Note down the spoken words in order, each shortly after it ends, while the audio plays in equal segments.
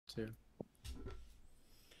too.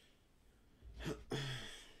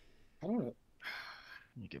 I don't know.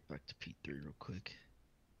 Let me get back to P3 real quick.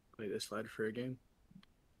 Play this lad for a game.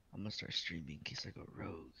 I'm gonna start streaming in case I go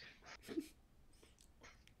rogue.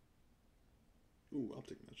 Ooh, I'll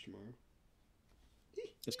take a match tomorrow.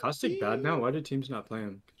 Is Caustic bad now? Why do teams not play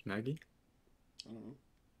him? Maggie? I don't know.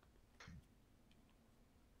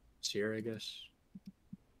 Seer, I guess.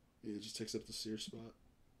 Yeah, it just takes up the seer spot.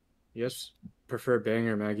 Yes, prefer Bang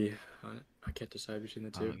or Maggie. I can't decide between the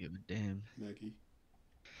I two. don't give a damn. Maggie.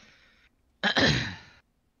 Actually,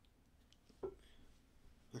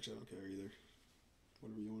 I don't care either.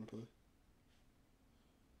 Whatever you want to play.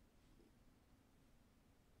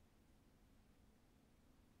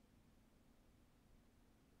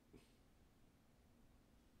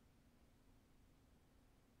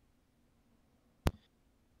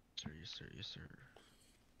 Sir, yes, sir, yes, sir.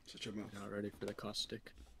 Shut your mouth. Not ready for the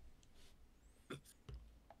Caustic.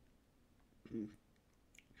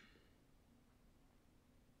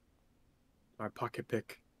 Our pocket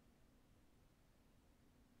pick.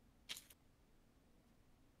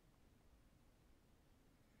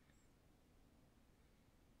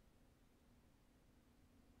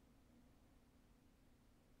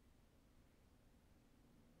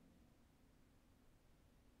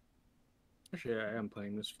 Actually, I am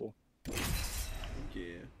playing this full.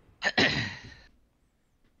 Yeah.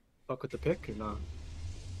 Fuck with the pick or not?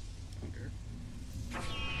 I don't care.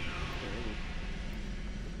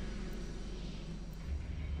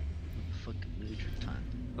 Fucking lose your time.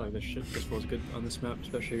 I like this shit. This full's good on this map,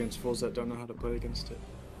 especially against fools that don't know how to play against it.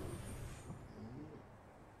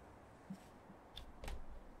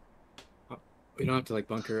 Oh, we don't have to like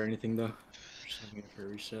bunker or anything though. Just having it for a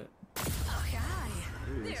reset. Okay,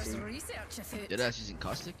 Ooh, there's see. research afoot. Dead ass using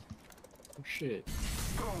caustic? Oh shit.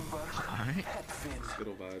 Alright. Good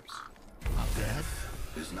old vibes. Not bad.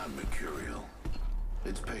 Is not mercurial.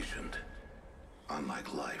 It's patient.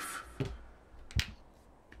 Unlike life.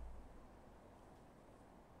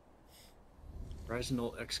 Ryzen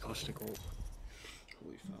ult X Caustic ult.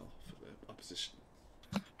 Holy foul for the opposition.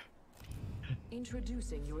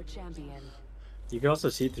 Introducing your champion. You can also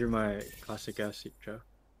see through my classic gas, Joe.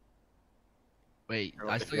 Wait, Or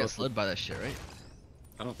I like still the got slid by that shit, right?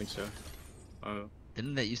 I don't think so. Oh,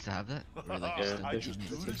 Didn't they used to have that? Or like Yeah, just I didn't just need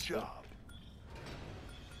did it? some stuff.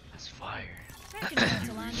 That's fire. Reckon you want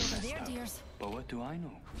to land over there, dears. But what do I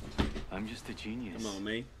know? I'm just a genius. Come on,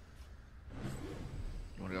 mate.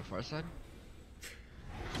 You wanna go far side?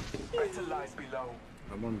 Better lies below.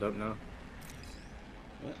 I'm warmed up now.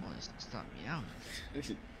 What? Come on, stop me out.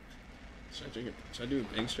 Should I drink it? Should I do a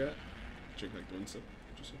bang strat? Drink like one sip,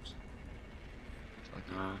 2 sips. Fuck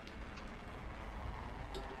it. Nah.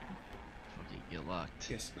 Fuck it, get locked.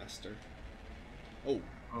 Yes, master. Oh,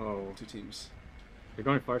 Oh, 2 teams. you're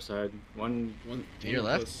going far side. One. To your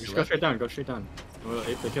left? close. Just go straight down. Go straight down. Well,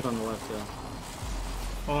 the kid on the left. Yeah.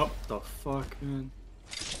 Oh, the fuck, man.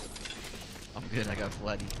 I'm good, I got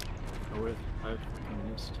Vladdy. Go with. I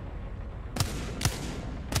fucking missed.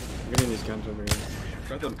 I'm getting these guns over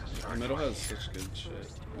here. The middle has such good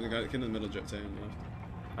shit. The guy kid in the middle jets in left.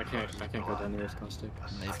 I can't go down there with Caustic.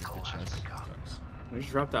 Maybe bitch ass. Sucks. I just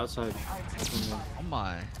dropped the outside. Oh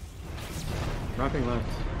my. Dropping left.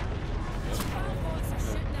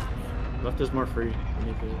 Left is more free.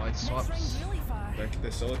 Anything. White swaps.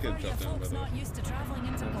 They still look at drop down by the way. Not used to traveling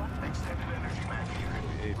into Extended energy mag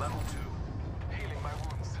here. Level 2. Healing my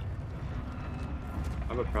wounds.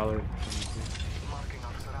 I'm a prowler. Marking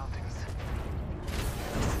our surroundings.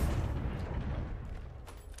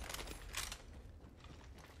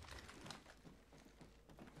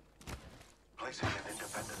 Placing an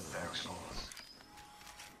independent variable.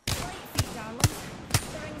 light feet, darling.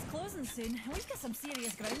 The ring's closing soon, and we've got some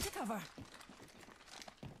serious ground to cover.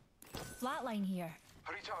 Flatline here.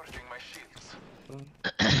 Recharging my shields.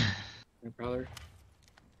 I'm a prowler.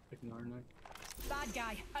 Taking R9. Bad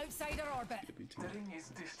guy, outside our orbit. Could be 2. The ring is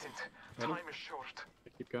distant. Ready? Time is short.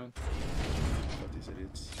 Keep going. Fuck these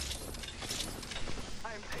idiots.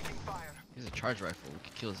 I am taking fire. He's a charge rifle, we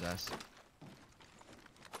could kill his ass.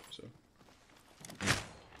 So. Oh,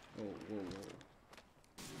 whoa, whoa.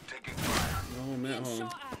 Taking fire. No, Matt, hold on.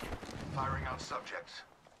 Shot at. Firing on subjects.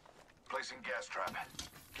 Placing gas trap.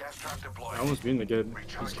 Gas trap deployed. I almost beat the good.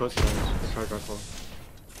 He's close to the charge rifle.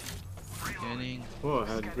 Scanning. Whoa,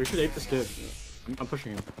 ahead. We should ape this kid. I'm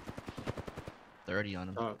pushing him. They're already on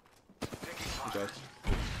him. Stop. Taking Good fire. job.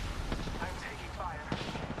 I'm taking fire.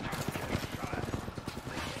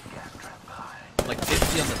 Gas trap behind. Like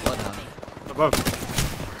 50 on the bloodhound. Above.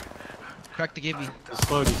 Crack the Gibby. He's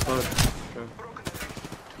slowed. He's slowed. Go. Broken.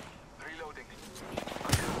 Reloading.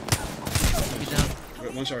 Gibby down. Where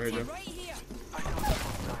Wait, one shot here, Joe. Right here.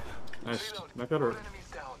 Nice. Back better.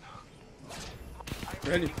 Enemies down.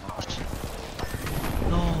 Ready?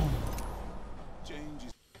 No.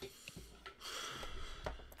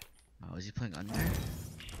 Oh, is he playing under?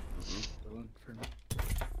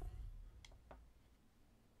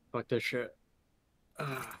 Fuck this shit.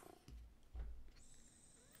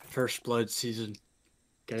 First blood season.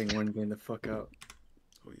 Getting one game the fuck out.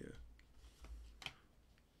 Oh yeah.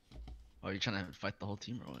 Oh, are you trying to fight the whole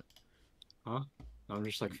team or what? Huh? I'm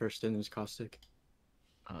just like first in this caustic.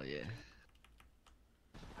 Oh yeah.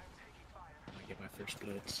 I get my first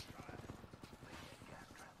bloods.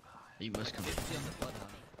 You must come.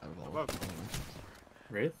 Out of all.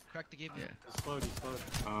 Wraith? Crack the game. Yeah. He's slowed, he's slowed.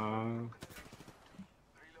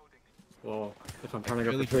 Well, if I'm trying to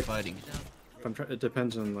go Really for for quick, fighting. if I'm it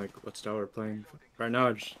depends on like what style we're playing. Right now,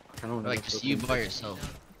 I just kind of Like just you by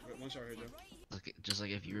yourself. Wait, one shot here, Joe. Like, just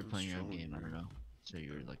like if you were playing your own game, I don't know. So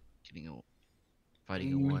you were like getting a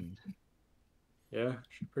fighting a one. Yeah,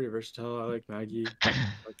 she's pretty versatile. I like Maggie. I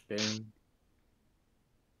like Bane.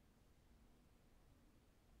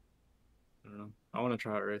 I don't know. I want to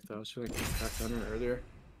try out Wraith though. I was feeling back on her earlier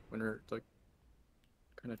when her like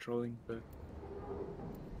kind of trolling, but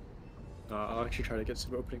I'll actually try to get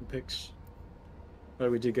some opening picks.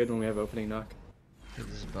 But we do good when we have opening knock. This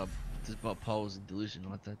is about Paul was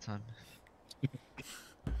delusional at that time.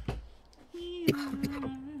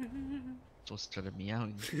 Just started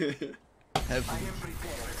meowing. Heavily. I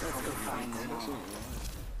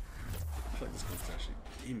feel like this one's actually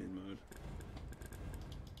demon mode.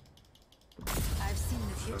 I've seen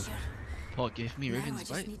the future. Paul gave me Now I Riven's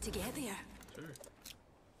just bite. need to get there. Sure.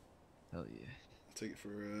 Hell yeah. I'll take it for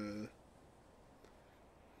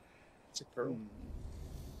It's a pearl.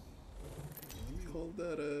 let me hold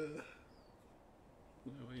that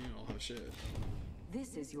well, you all have shit.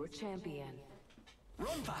 This is your champion. Run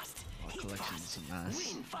fast. Our collection is some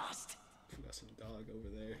ass. Win fast. We got some dog over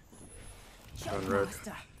there. On red.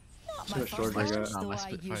 Master. Not So my much first sword I launch, got. Nah, though my I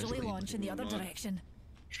Spitfire's usually really launch in the other good. direction.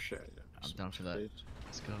 Shit. I'm down for that.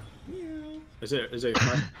 Let's go. Is it a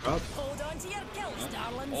fast drop? Hold on to your kills,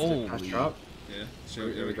 darlings. Fast Holy. drop? Yeah. So, Are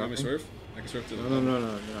yeah, we we got me dropping? swerve? I can swerve to the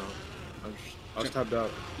No. I was tapped out.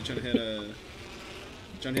 You trying to hit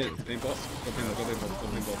trying to hit paintball? Go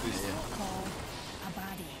paintball, please. Call a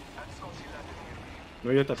baddie. No,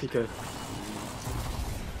 you get that Pika.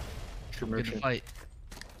 True Good to merchant. fight.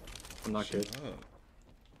 I'm not good. Oh,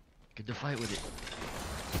 Good to fight with it.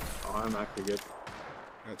 Oh, I'm actually good.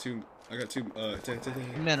 I got two,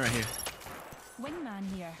 Man right here. Wingman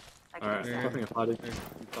here. Alright, Yeah. dropping a potty.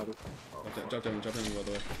 drop down by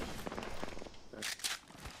the way.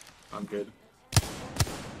 I'm good.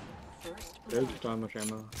 First Good, just don't have much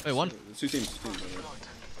ammo. Wait, one. There's two teams, by the way.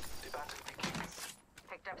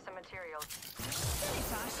 picked up some materials. Very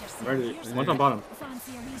fast, yourself. I'm ready. Here's One's on bottom.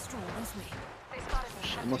 Fancy a wee stroll this way. They spotted me.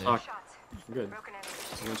 I'm on top. Shots. I'm good. Broken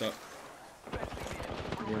enemy. One top.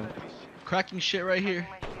 Yeah. Cracking shit right here.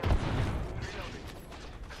 My shield.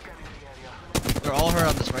 They're all her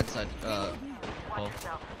on this right side. Paul. Watch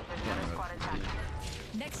yourself. There's another squad attacking.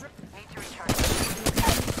 Next Need to recharge.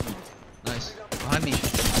 Nice. Behind me.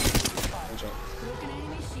 One shot. broken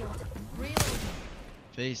enemy shield. Reloading.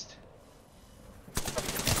 Faced.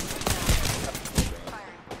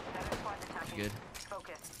 Firing. Another squad attacking. Good.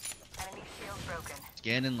 Focus. Enemy shield broken.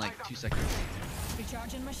 Scan in like 2 seconds.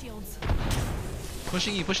 Recharging my shields.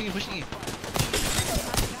 Pushing you. Back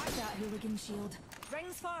that hooligan shield.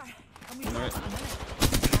 Rings far. And we've Alright. got a minute.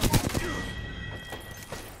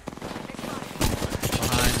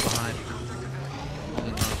 Behind.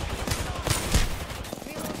 Holding on.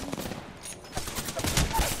 Reloading.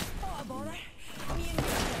 What a bother. Me and you.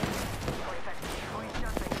 40 seconds. Always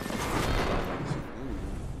jumping.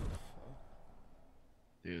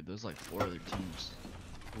 Dude, there's like 4 other teams.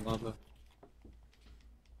 Lava.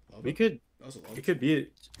 Lava? We could That was a lot.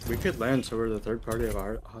 we could land so we're the third party of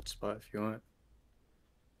our hotspot if you want.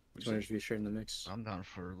 What'd Just you want say? to be straight in the mix. I'm down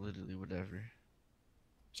for literally whatever.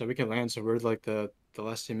 So we can land so we're like the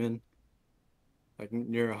last team in. Like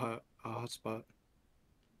near a hotspot.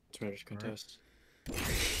 That's when I just contest. For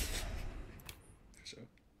sure.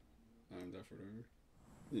 I'm down for whatever.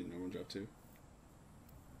 You know, one drop two.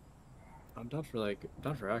 I'm down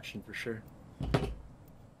for action for sure. I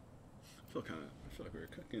feel like we were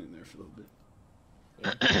cooking in there for a little bit.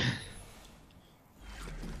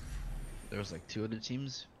 There was like 2 other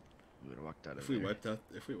teams. We would have walked out of If we there. wiped out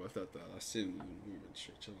the last sim, we would have been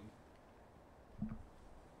straight chilling. I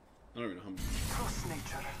don't even know how many. Trust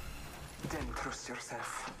nature, then trust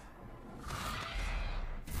yourself.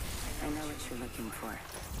 I know what you're looking for.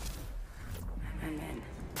 I'm in.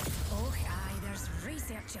 Oh, aye, there's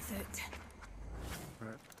research afoot.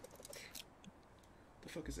 Alright. The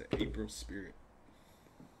fuck is that? April Spirit.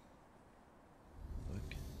 Look.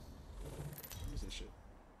 What is that shit?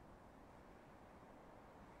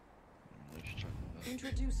 What you talking about?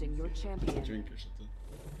 Introducing your champion. Drink or something.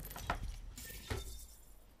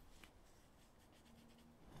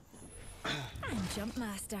 I'm Jump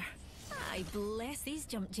Master. I bless these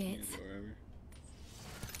jump jets. Wherever.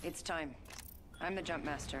 It's time. I'm the jump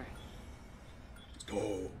master. Let's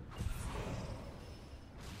go.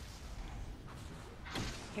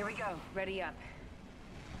 Here we go. Ready up.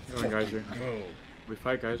 Come on, Geyser. Go. We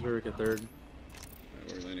fight Geyser, we get third.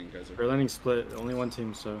 Alright, we're landing, guys. We're landing split, only one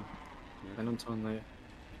team, so Yeah. I don't on late.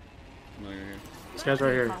 I'm landing right here. This guy's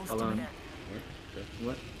right here, alone. Where? Okay.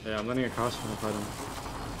 What? Yeah, I'm landing across from the fight him.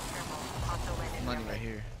 I'm landing right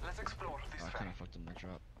here. Let's explore this Oh, I kind ferry. of fucked up my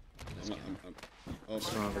drop. I'm not, oh, I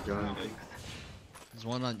don't have a gun. There's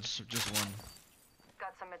one on just one.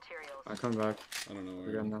 Got some materials. I come back. I don't know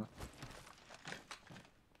We're where. good now.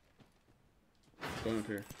 Going up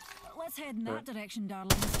here. Let's head in that direction,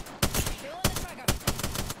 darlings. Pull the trigger.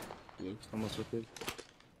 Blue. Almost with it.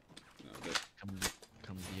 No,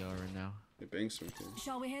 Come VR right now. they bang something.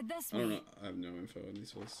 Shall we head this I way? don't know. I have no info on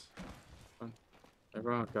these ones.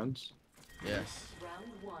 Everyone have guns? Yes. Round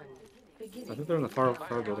one. I Beginning. think they're in the far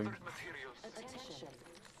building. Materials. Attention.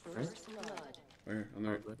 Right? First blood. Right here. I'm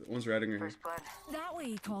there. The one's riding right here. First blood. That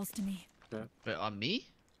way calls to me. Wait, on me?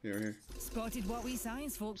 Yeah, right here. Spotted what we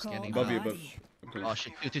science folk call Scanning Above you, body. above. I'm coming. Oh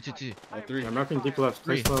shit, two. All three. I'm marking deep left.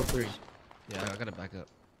 Please Three. slow, please. Yeah, I gotta back up.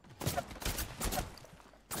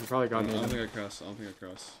 You probably I got don't me. think I cross. I don't think I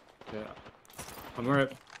cross. Yeah. I'm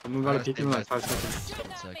alright. I'm about to peek in like 5 seconds. Shooting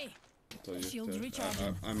One at sec. me. Tell you. Shields that-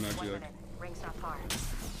 recharging. I'm 1 actually like minute. Ring's not far.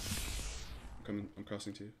 coming. I'm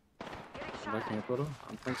crossing to you. I'm backing up a little.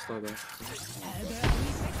 I'm playing slow though. How about a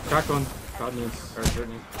wee quick Crack one. Got me. Or hurt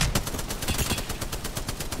me.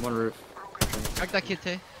 I'm on roof. Crack that kid,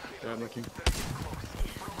 Tay. Yeah, I'm looking.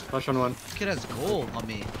 Flash on one. This kid has gold on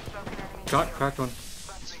me. Cracked one.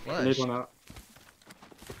 It's I need flash. one out.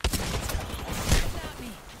 at me.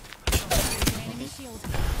 Enemy shield.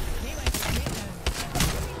 They went straight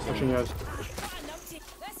down. Pushing you guys. Got a numpty.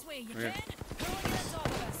 This way, you Okay. can. Pulling on top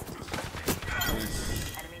of us.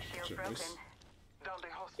 Nice. Enemy shield Shit, broken. nice. Down the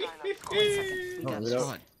hostile We Oh, got we got-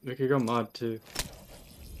 SWAT. We could go mod too.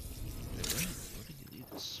 Wait, where did you leave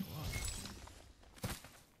the SWAT?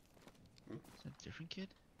 Is that a different kid?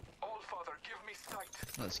 All father, give me sight.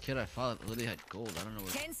 No, this kid I fought literally had gold. I don't know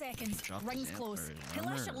what. 10 seconds. Drop Rings his close. amp or his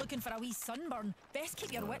Hilarious armor. looking for a wee sunburn. Best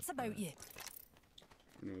keep your wits about you.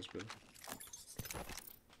 Who knows, bro?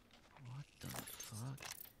 What the fuck?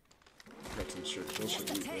 Got some shit. Just Bullshit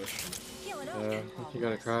a loot, bro. tick. Heal it up. Yeah, I think you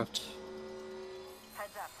got a craft.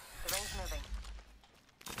 Heads up. The ring's moving.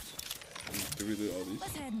 Did we loot all these?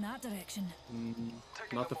 Let's head in that direction.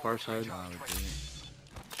 Not the far side. Nah, we're doing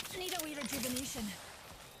it. Need a wee rejuvenation.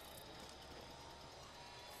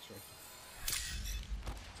 Sure.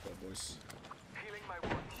 Let's go, boys. Healing my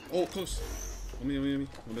wounds. Oh, close. On me. One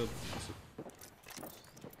build.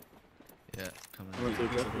 Yeah, coming. I'm gonna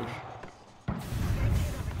take it.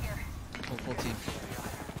 Full team.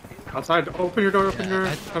 Outside. Open your door. Open your.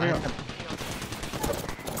 Coming I- up.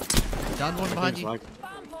 Down one behind Things you. like-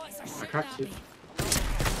 Bomb pots are shooting cracked at it. me.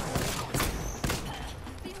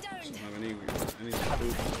 Been downed. Don't have any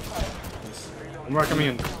food. This. One more coming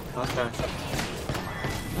in. Last guy.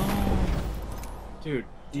 Dude,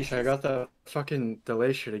 Isha, I got the fucking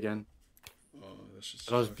delay shit again. Oh, that's just.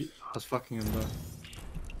 But I sucks. was fucking him though.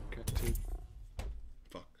 Cracked too.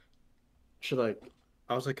 Fuck. Should like,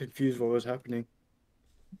 I was like confused what was happening.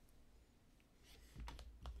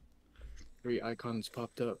 3 icons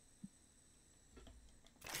popped up.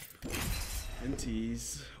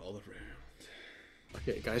 NTs all around.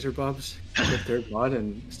 Okay, Geyser Bobs get their mod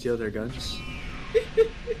and steal their guns.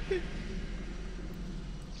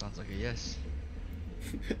 Sounds like a yes.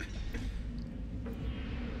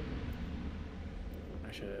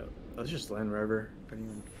 Actually, let's just land wherever. Don't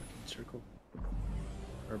even fucking circle.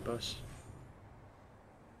 Or bus.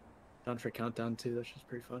 Down for countdown too, that's just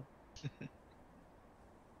pretty fun.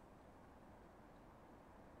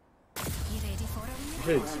 You ready for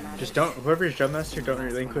a wee? Hey, just don't, whoever's jump master, don't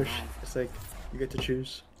relinquish. It's like, you get to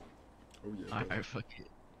choose. Oh yeah. Alright, fuck it.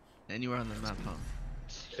 Anywhere on the map, huh?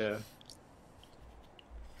 Yeah.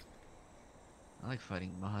 I like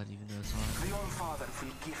fighting Mahad even though it's hard. The All-Father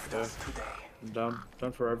will gift us today. I'm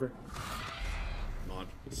down forever. Mod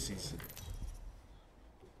season.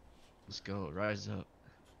 Let's go, rise up.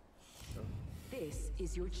 This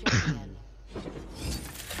is your champion. I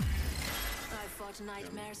fought fought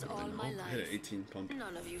nightmares all my I hit an life. 18 pump.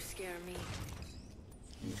 None of you scare me.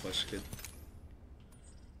 I'm the flesh kid.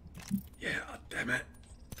 Yeah, damn it.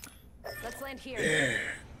 Let's land here. Yeah.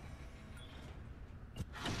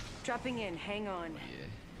 Dropping in. Hang on. Yeah.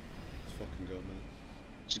 Let's fucking go, man.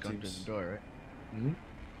 Just Two going through teams. the door, right? Mm-hmm.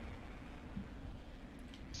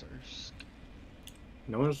 First.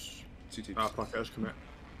 No one's. Two teams. Ah, fuck, guys, come here.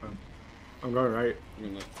 I'm going right. I'm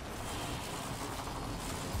going left.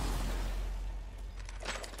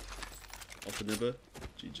 Alpha Nibba.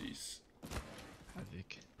 GG's.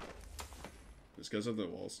 Havoc. These guys have the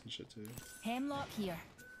walls and shit too. Hemlock here.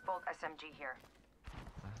 Bolt SMG here.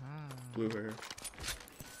 Blue hair.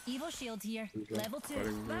 Evo shield here. Okay. Level 2.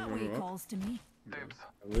 Fighting That room way up. calls to me. Dibs.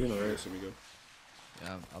 I'm leading the Alright, right. so we go.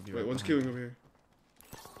 Yeah, I'll be Wait, right one's behind queuing over here.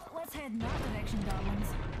 Let's head in that direction, darlings.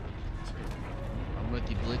 I'm with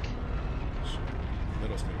you, Blick.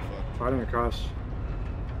 Middle's gonna fuck. Fighting across.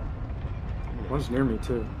 One's near me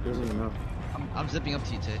too. He doesn't even know. I'm zipping up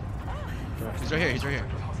to you, Tay. Yeah. He's right here, he's right here.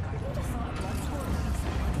 Who just thought a blood sport would be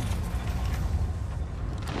so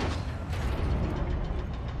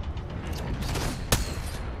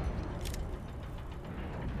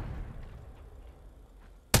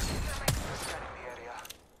Scanning the area.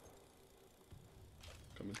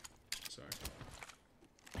 Coming. Sorry.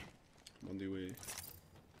 I'm on the way.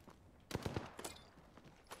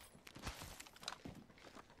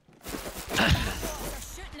 They're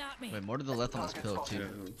shooting at me. Wait, more to the left on this pill, Yeah,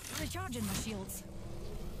 too. Recharging my shields.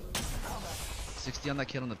 60 on that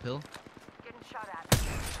kid on the pill. Getting shot at.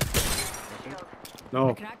 Shield.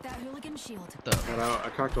 No. Crack that hooligan shield. What the? Got out. I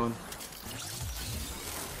cracked one.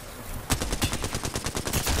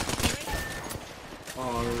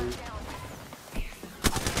 Oh.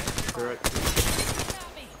 They're right. Shooting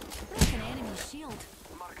at me. Broke an enemy shield.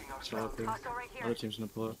 Marking our Solid ground. thing. Hostile right here. Other team's gonna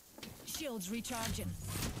pull up. Shields recharging.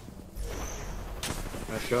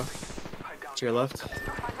 Nice shot. Hide down. To your left.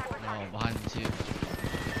 No, behind him, too.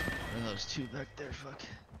 And those two back there, fuck.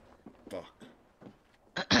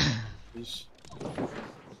 Fuck. He's.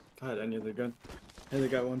 God, any other gun. Hey, they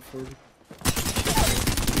got 140.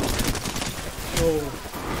 Oh.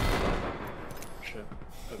 Shit.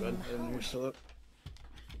 I bet you're still up.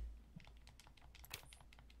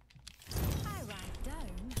 I ran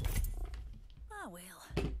down. Ah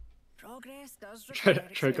well. Progress does Try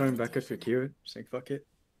require going back up your experimentation. queue. Just think, fuck it.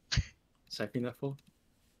 Siping that full.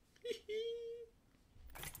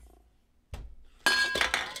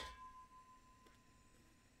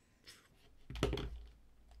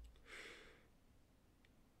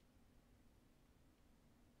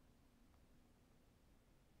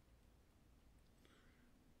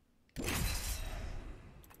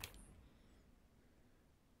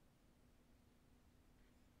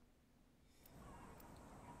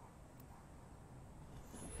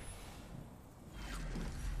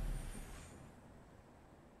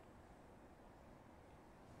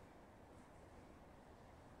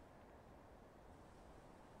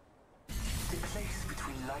 The place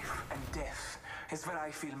between life and death is where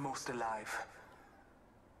I feel most alive.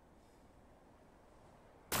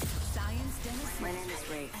 Science didn't My name is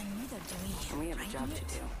Wraith, and neither do we. and we have a Right, job to mate?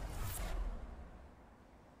 do.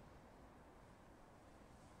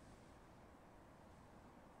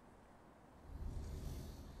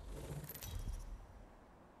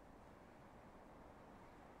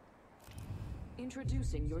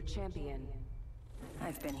 Introducing your champion.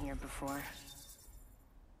 I've been here before.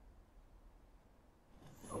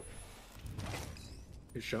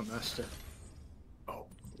 Who's shot master? Oh. Oh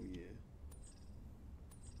yeah.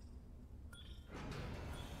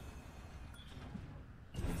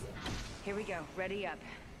 Here we go. Ready up.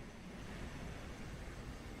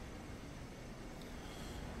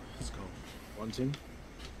 Let's go. One team.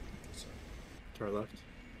 Sorry. To our left.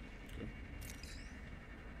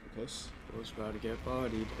 We're close. Was about to get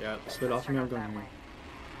bodied. Yeah, split off me. I'm going here.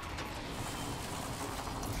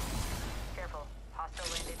 Careful. Hostile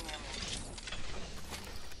landed near me.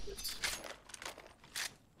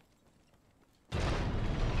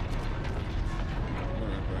 I'm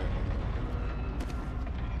going right.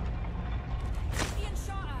 Being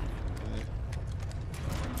shot at. Okay.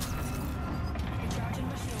 Recharging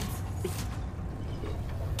my shields.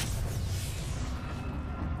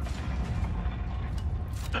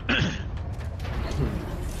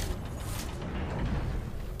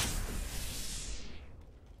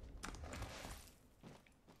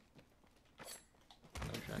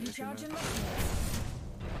 Recharging my shields.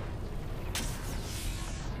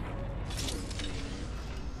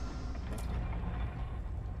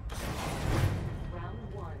 Round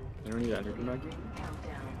one. I don't need that anything back.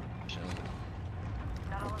 Countdown. Chill.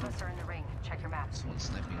 Not all of us are in the ring. Check your maps. Someone's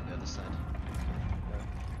sniping on the other side.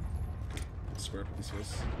 square up with these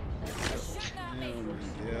guys. Shooting at me. Oh my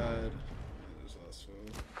god. There's last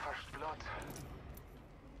one. First blood.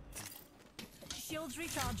 Shields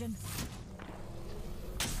recharging.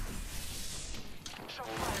 Shot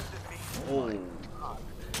fired at me. Oh.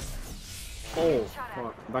 Oh,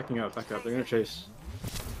 fuck. Backing up, back up. They're gonna chase.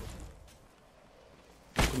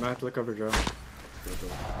 You might have to look over Joe.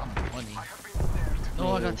 Money. I have been snared.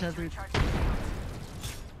 Oh, I got tethered. Bad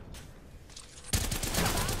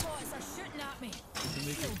boys are shooting at me.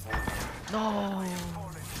 No.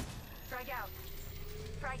 Frag out.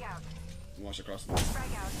 Frag out. Watch across the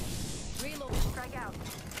Frag out. Reload. Frag out.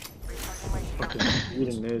 Recharging my shield. Fucking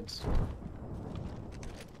eating mids.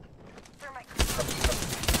 Thermite. We're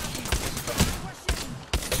shooting.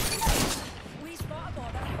 We spot a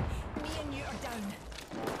border. Me and you are down.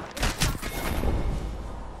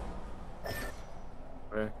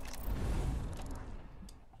 Okay.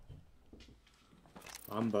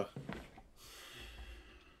 Amba.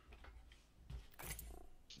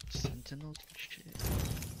 Sentinels and shit.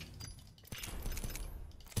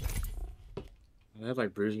 They have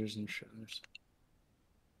like bruisers and shit.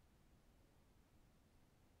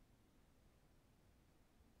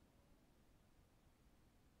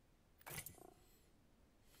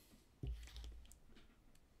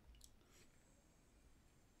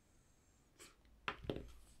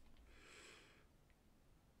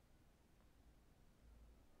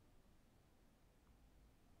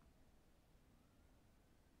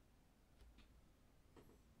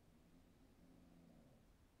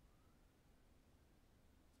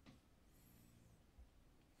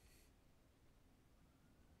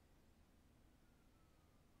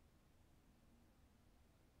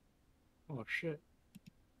 Oh shit.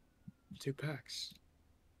 2 packs.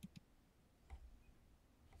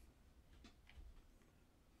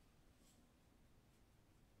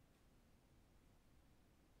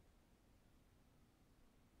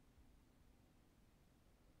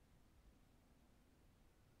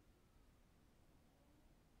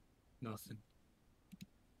 Nothing.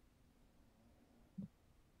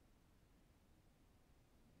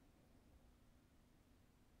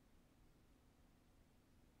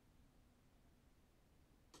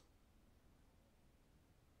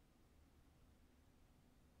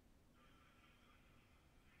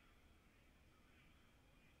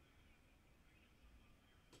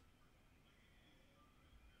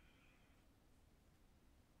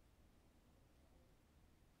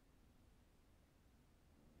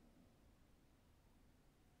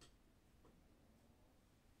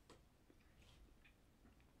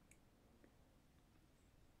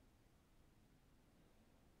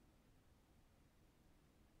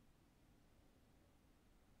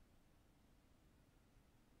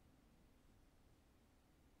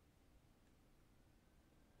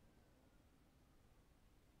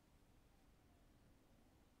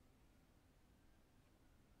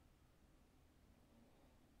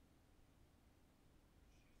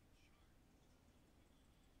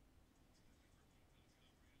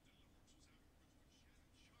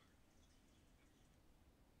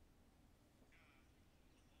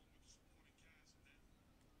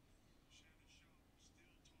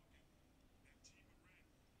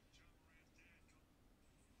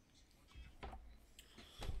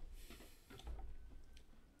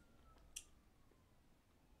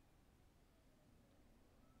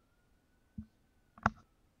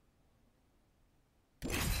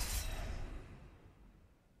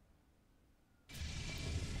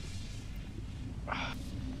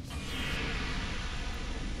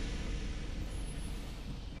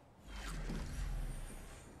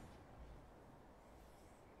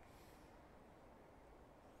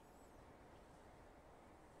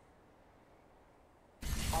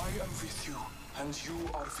 I am with you, and you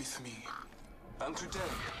are with me. And today,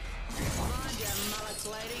 Mind you, mullets,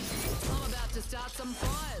 lady. I'm about to start some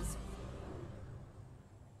fires.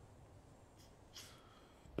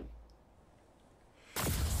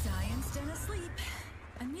 Science didn't sleep.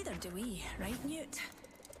 And neither do we, right, Newt?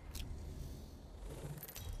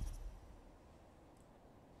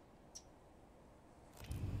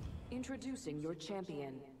 Introducing your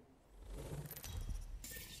champion.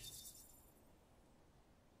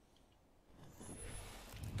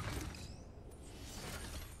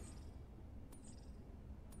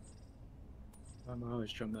 I'm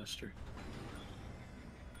always Jump Master.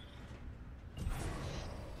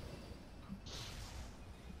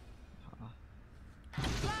 Rise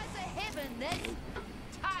of heaven, this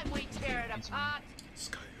time we tear it apart.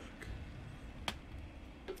 Skyhook.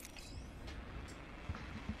 Does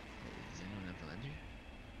anyone have the ledger?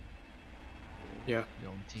 Yeah,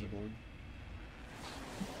 Your own team.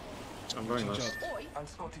 I'm going last. Oi, I'm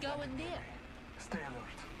spotted go by in the there. Stay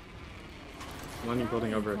alert. One you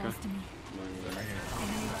building over, okay? Close to me. Mine over there.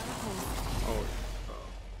 Enemy radical. Oh.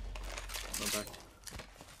 No back.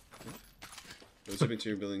 What's happening to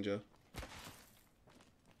your building, Joe?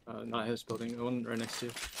 Not his building. The one right next to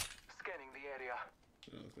you. Scanning the area.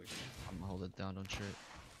 Oh, okay. I'm gonna hold it down, don't trip.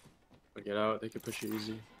 But get out. They could push you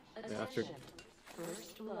easy. Yeah, after.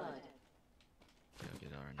 First blood. Yeah, I'll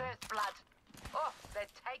get out right now. First blood. Oh, that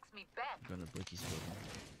takes me back. I'm going to Blicky's building.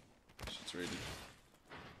 Shit's raided.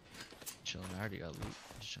 Chilling, I already got loot.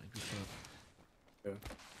 Just trying to group up. Yeah.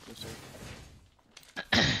 Yes, sir.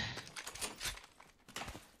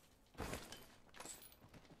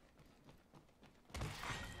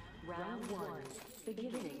 Round 1.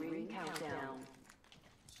 Beginning ring countdown.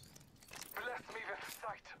 Bless me with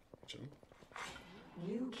sight. Joe?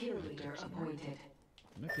 New kill leader appointed. It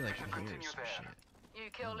might be like right here or some shit. You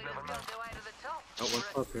kill leaders go their way to the top. Oh, one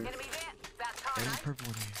up here. Enemy there. About time, There's a eh? purple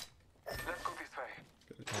one here. Let's go this way.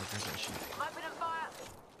 Oh, there's that shit. Open and fire.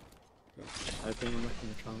 I think I'm looking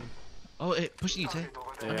at trauma. Oh, it pushing you, Tay. Target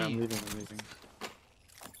over Yeah, there. yeah, I'm you? leaving. I'm leaving.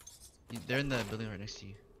 They're in the building right next to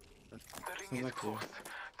you. The Come ring is back to you. closed.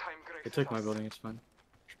 Time They graces took my us. building. It's fine.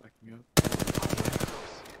 Just backing up.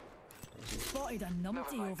 Spotted a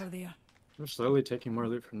numpty over there. I'm slowly taking more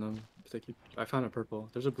loot from them. If they keep. I found a purple.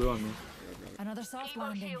 There's a blue on me. Another soft Evo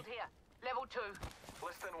landing. shield here. Level 2.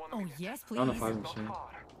 Less than 1 Oh minute. yes, I don't know please. if I'm Not seeing. far.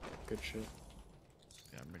 Good shit.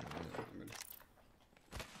 Yeah, I'm ready to move. I'm ready.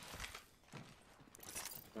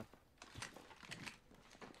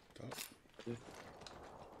 Top.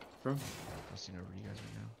 Bro. I'll see over you guys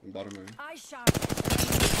right now. And bottom area. I shot.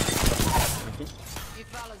 You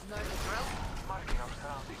fellas know the drill. Marking our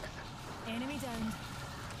surroundings. Enemy down.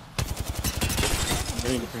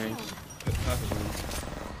 Many different angles. Half of them.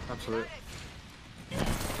 Absolute.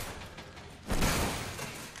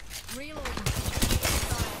 Reloading.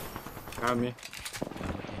 Grab me.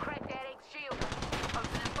 Crack that X shield.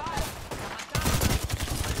 Open and fire.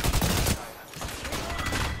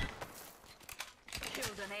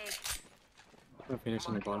 Killed an egg. No Phoenix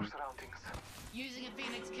on the Marking our bottom. surroundings. Using a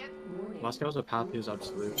Phoenix kit. Moscow's a path is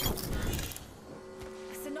absolute.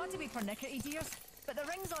 So not to be pernickety, dears, but the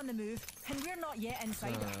ring's on the move, and we're not yet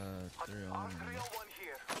inside it. They're on. R301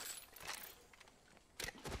 here.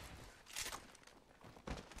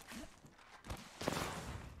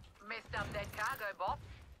 Messed up that cargo bot.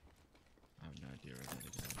 I have no idea where that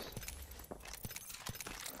is.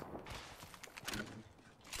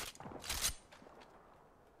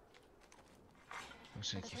 I'm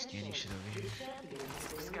just gonna keep scanning shit over here.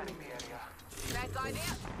 Scanning the area. That guy there.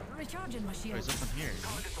 Recharging my Oh, shield. he's up in here.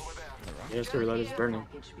 Target over there. He has to reload. It's burning.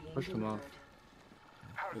 Push him off.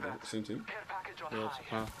 Heard that. Same team. Care package on Yeah, it's a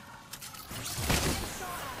high. path.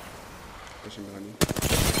 Pushing behind you.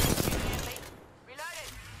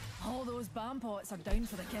 Reloaded. All those bomb pots are down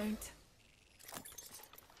for the count.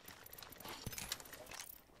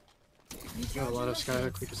 Got a lot of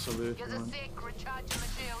skyhook we can salute if Here's you a want. sec. Recharging the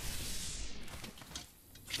shield.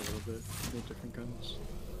 Just a little bit. Need different guns.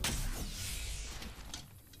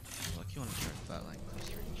 Look, you wanna try flatline close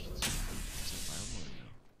range. Is it viable or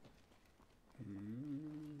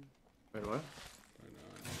no? Wait, what? I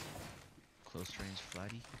know. Close range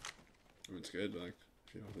flatty? I mean, it's good, like,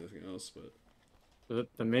 if you don't have anything else, but.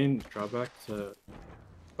 The main drawback to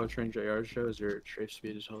close range AR show is your strafe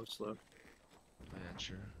speed is hella slow. Oh, yeah,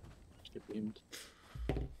 sure. Just get beamed.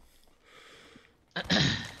 Find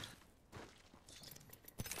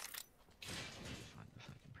the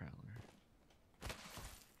fucking prowler.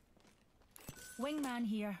 Wingman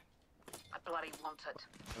here. I bloody want it.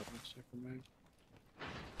 Got my second mag.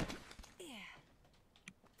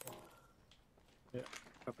 Yeah,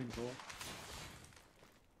 cupping goal.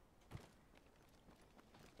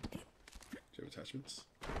 Do you have attachments?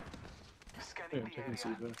 Yeah, Scanning I'm the taking area.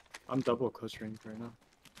 Ziva. I'm double close range right now.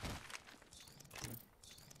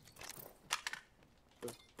 So,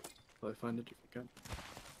 till I find a different gun.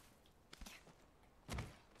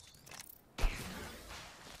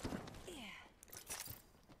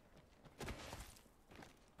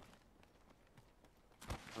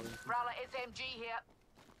 Prowler SMG here.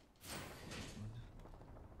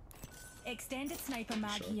 Extended sniper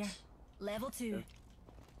mag Shots. here. Level 2. Yeah.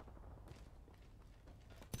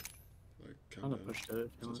 Like, I'm gonna countdown. push to it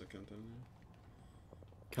if you Sounds want. like countdown,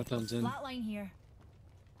 Countdown's in. Flatline here.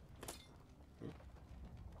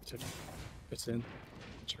 It's in.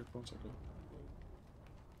 Circle. yeah.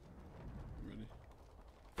 I'm ready.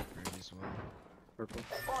 Ready as well. Purple.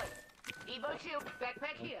 Oi. Evo shield.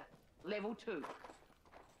 Backpack here. Level 2.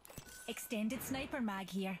 Extended sniper mag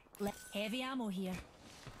here. Heavy ammo here.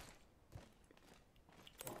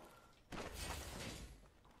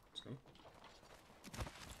 Let's go.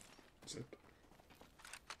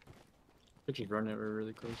 Could just run it. We're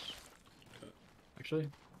really close. Okay. Actually,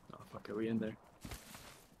 oh fuck it, we in there. What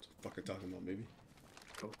the fuck are you talking about, maybe?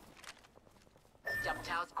 Cool. Jump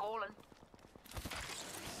tower's calling.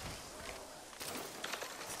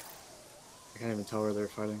 I can't even tell where they're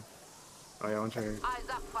fighting. Oh yeah, I want to. Eyes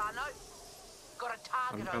up, Fano. Got a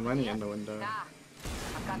target I'm over landing here. in the window. Nah.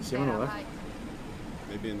 I've got See him on the down, left? mate.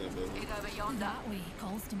 Maybe in that building. Get over yonder. That way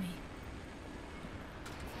calls to me.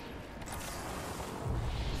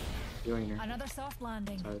 Feeling here. Another soft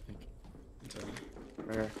landing. Inside, I think. Inside.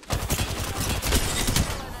 Right here.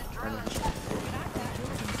 Drilling and drilling. Crack that door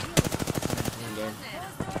and I'm down.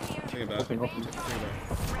 Take it back. Open, open. Take it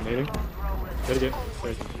back. Nading. Gotta get.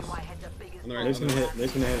 Wait. You I had the biggest On the right. Nade's On gonna the hit. right.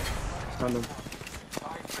 Nade's gonna hit. Stun them.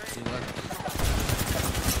 He left.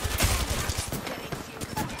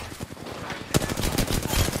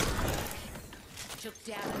 took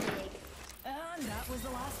down an egg. And that was the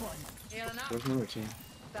last one. Healing up. Where's another team?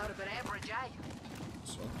 About a bit average, eh?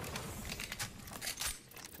 So,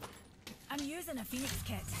 I'm using a Phoenix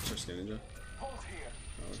kit. just standing there. Hold here.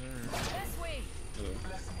 This way. Hello.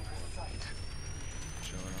 Bless me with sight.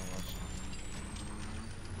 Showing all watching.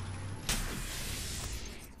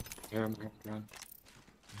 Yeah, I'm going around.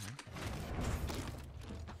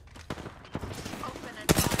 Open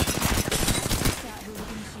and fire. That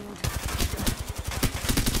hooligan shield.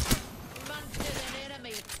 Munted an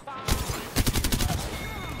enemy. Fire.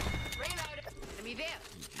 Reload. Enemy there.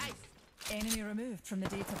 Ace. Enemy removed from the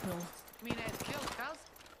data pool. Mina's killed, cuz.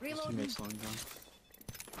 Reloading. Teammates lying down.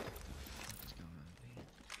 What's going on?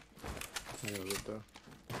 I gotta loot though.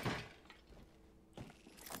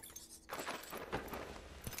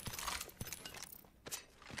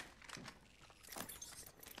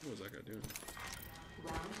 What was that guy doing?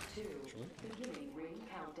 Round 2. Sure. Beginning ring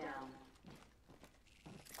countdown.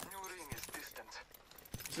 New ring is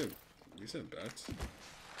distant. You said bats?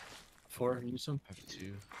 4, you need some? I have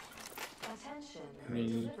 2. Attention. Me.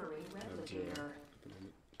 Delivering I have replicator. at the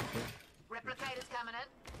moment. Replicators coming in.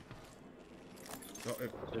 Oh, hey.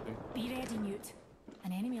 Shipping. Be ready, Newt.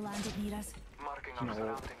 An enemy landed near us. Marking our No.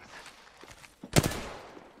 surroundings.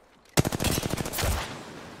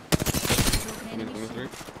 Broken I'm in enemy 23. shield.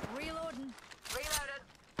 Reloading. Reloaded.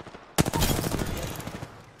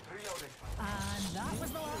 Reloading. And that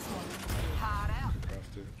was the last one. Hard out.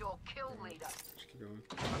 Crafted. Your kill leader. Just keep going.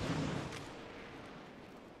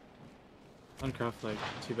 Uncraft like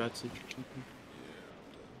 2 bats each or something.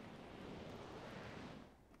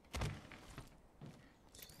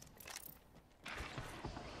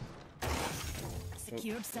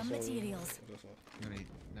 Secured some materials. What the fuck?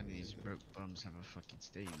 None of these broke bums have a fucking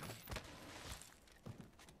stadium.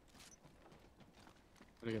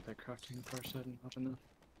 Gotta get that crafting car set and hop in there.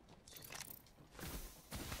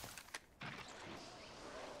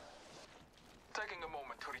 Taking a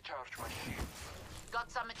moment to recharge my shield. Got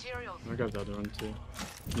some materials. I got the other one too.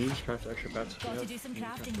 Can you just craft extra bats? if you Got to have? do some You can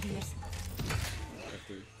craft crafting, them. dears.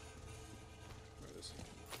 Crafted. Alright, this.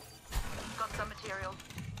 Got some materials.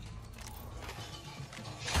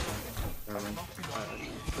 Never mind.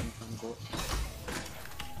 Couldn't find the bolt.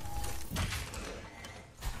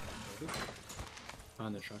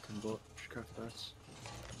 Found the shotgun bolt. Should craft bats.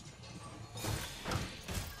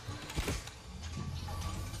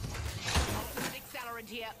 Accelerant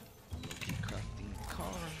here. Keep crafting the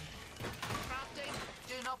car. Crafting.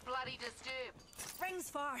 Do not bloody disturb. Ring's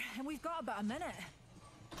far, and we've got about a minute.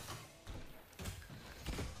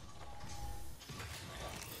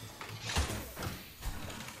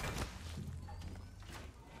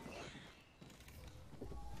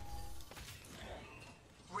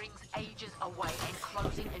 Rings ages away and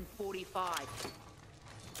closing in 45.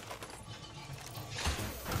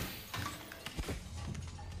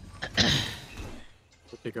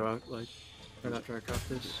 So if they go out like, they're not trying to craft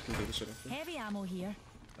this. Can you take this shit off there? Heavy ammo here.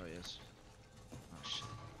 Oh, yes. Oh, shit.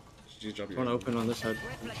 Did you drop I your want to open on this side.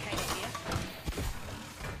 Replicator here.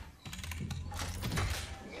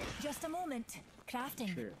 Just a moment.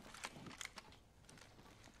 Crafting. Sure.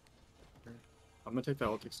 I'm gonna take that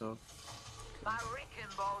Ultix off. My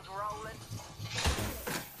wrecking ball's rolling.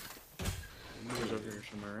 There's over here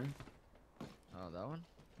somewhere, right? Oh, that one?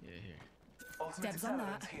 Yeah, here. Ultimate Dibs on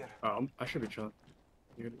that. accelerant here. Oh, I should be chilling.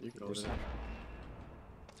 You could order that.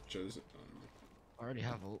 Joe, this is, I already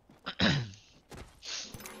have ult.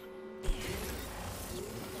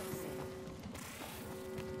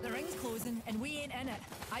 The ring's closing, and we ain't in it.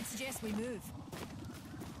 I'd suggest we move.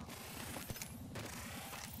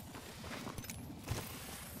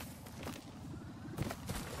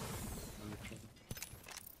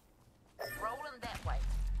 Rolling that way.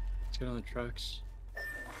 Let's get on the trucks.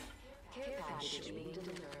 Care package being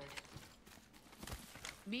delivered.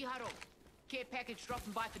 Miharo. Care package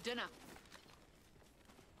dropping by for dinner.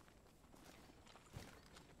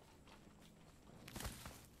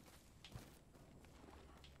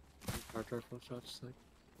 Hard rifle shots, like.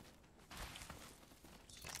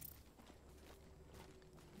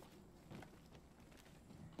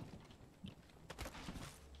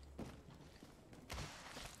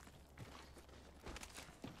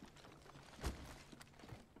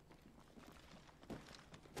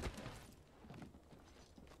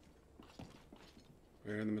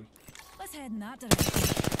 Right in the middle. Let's head in that direction.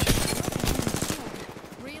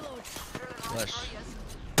 Reload. Flesh.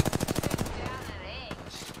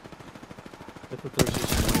 Hit the Thursday.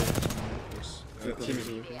 Yes. Team is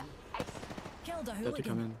over. Killed a They have to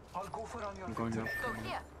come hooligan. in. I'll go for on your I'm going now. Go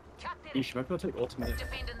here. Captain. Yeesh, might be able to take ultimate.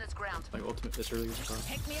 Defending this ground. Like ultimate this early as well.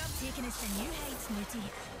 Pick me up, taking us to new heights, Newty.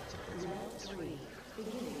 Round 3.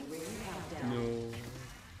 Beginning ring countdown. No.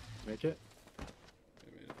 Make it. I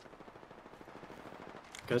made it.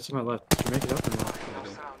 Guys to my left. Did you make it up or not? I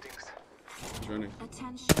did. surroundings. He's running.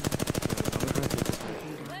 Attention. I'm gonna try to take this guy.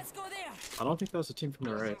 Let's go there. I don't think that was a team from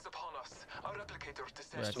the right. Blessings upon us. Our replicators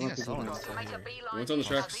Yeah, I descend. think I saw one inside Make a here. beeline. One's on the for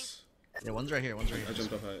tracks. Yeah, one's right here. One's right I here.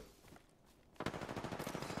 jumped off height.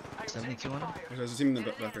 72 on him. Okay, there's a team in the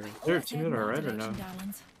back right here. Is there a Let's team head to in the that right or no? direction,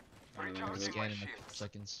 darlings. I don't know. I'm scanning in a couple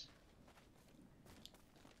seconds.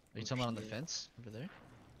 Are you talking about on the fence over there?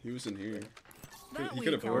 He was in here. That he way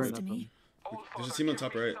could have comes boarded. to me. There's a team on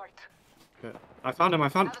top right. Okay. I found him. I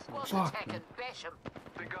found. Another squad's Fuck. attacking. Man. Bash him.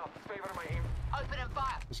 Big up. Favor my aim. Open and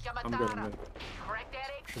fire. I'm good. I'm good. Crack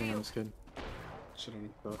that egg Shooting on shield. this kid. Shit on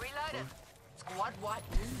him. Reload him. Squad white.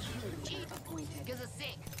 Jeez. Gives a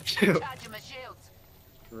sec. Shoot. Charge him with shields.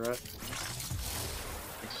 Right.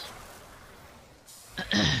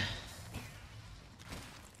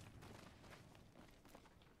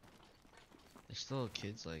 There's still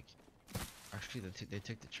kids like. Actually, they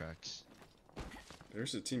take the tracks.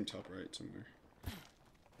 There's a team top right somewhere.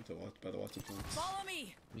 At the by the Watson plants. Follow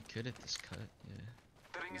me. We could hit this cut. Yeah.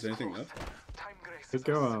 The ring Is there anything close. left? Time graces Could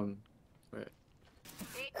go. us. Wait.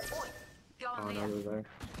 Oi. Go Oh on no, there. they're there.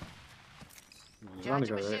 No, I'm gonna Charge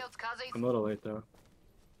go him with right. shields, cuzzies. I'm a little late though.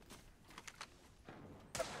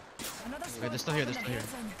 Another Wait, squad they're still here, popping they're their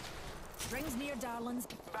heads in. Rings near, darlings.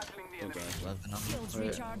 Battling the Oh enemy. god. 11 on me. Shields Wait.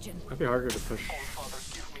 recharging. Might be harder to push. All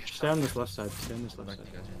fathers give me Stay on this left side. Stay on this Go left back side.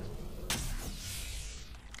 to you guys right now.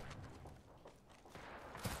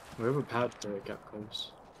 We have a pad to get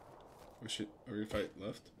close. Oh shit. Are we fight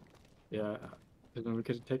left? Yeah. 'Cause then we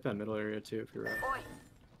could take that middle area too if you're right. Oi.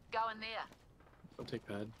 Go in there. I'll take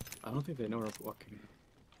pad. I don't think they know we're walking.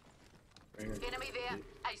 Right here. Enemy there.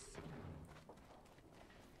 Ace.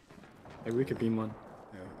 Maybe we could beam one.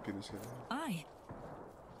 Yeah, be this guy. Aye.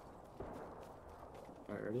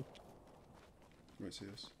 Alright, ready? You might see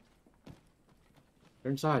us.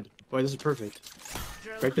 They're inside. Boy, this is perfect.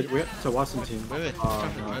 Drill. Break the. It's a Watson team. Wait, wait. Oh,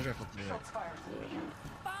 Traffic, no. res rifle to the right.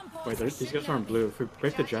 Bomb post Wait, these shooting guys are on at blue. If we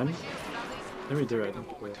break the gen, Charge him with shields, cuzzies. then we do it. I think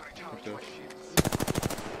we will. Okay.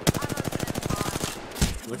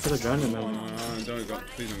 Look for the gen and then. Don't go.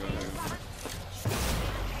 Please don't go there.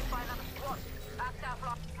 Attacked by another squad. Backed up,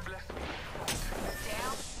 block.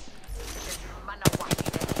 Down. Manawaki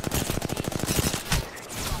there.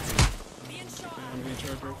 being shot I'm at. gonna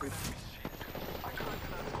charge real quick.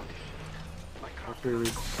 After we.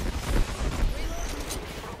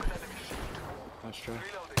 Nice try.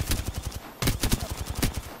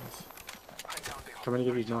 Coming to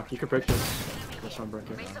give you knock. You could break this. That's not break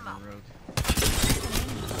it. Face him up. Rogue.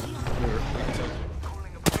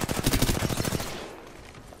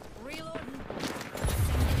 Reloading.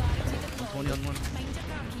 Singularity deployed. 20 on one. Mind your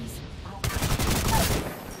car keys.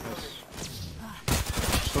 Nice.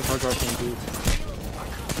 Still hard drive from B.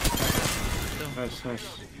 Nice, nice.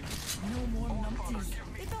 No more numpties.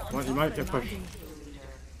 They built What, on you might top get of their pushed. body.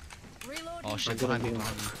 Reloading. Oh shit, I'm behind me, getting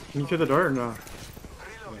behind me. Can you through the door or no?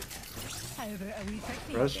 How about a wee quick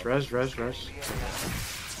feed? Res.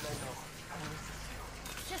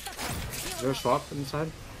 Just a Is there a swap inside?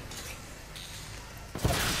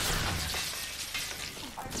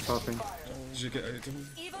 Popping. Did you get anything?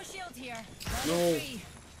 Evo shield here. No. Level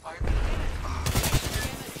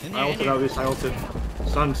 3. In I ulted at least, I ulted.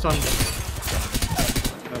 Stun. Nice.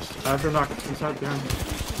 I have to knock inside behind.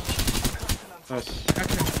 Nice.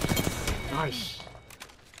 Nice.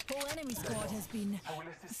 Whole enemy squad has been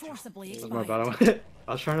forcibly That was my expired. bad.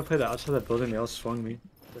 I was trying to play the outside of that building, they all swung me.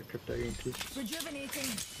 The crypto EMP. Rejuvenating.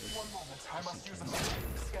 One moment. I must use a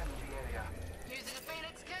scan the area. Using a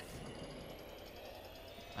Phoenix kit.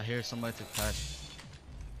 I hear somebody took pad.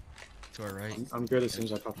 To our right. I'm good as soon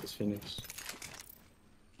as I pop this Phoenix.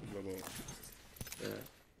 Lobo. Yeah.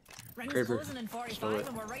 Rings Kraber. closing in Slow 45 it.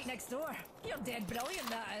 and we're right next door. You're dead brilliant,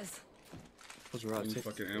 that is. What's I wrong? need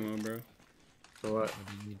fucking ammo, bro. For what? What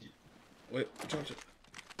do you need? Wait, watch it.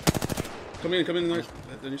 Come in, right.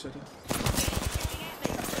 Then you said it.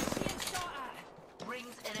 Being shot at.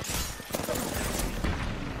 Rings in it.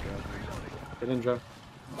 Get in, Joe.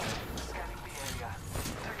 Scanning the area.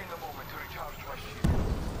 Taking a moment to recharge my shield.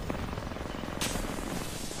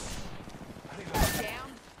 Down.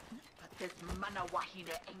 But this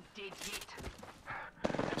Manawahina ain't dead yet.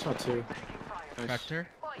 Shot two. Nice. Cracked her.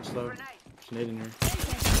 Slow. Canadian here.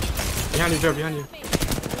 Behind you, Joe. Behind you. Me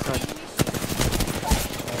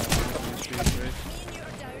and you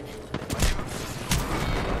are down.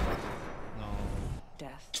 No.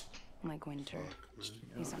 Death, like winter, is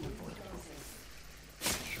unavoidable.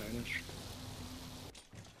 Shinish.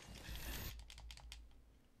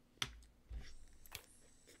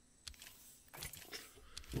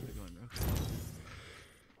 Where we going, bro?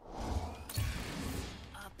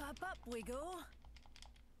 Up we go.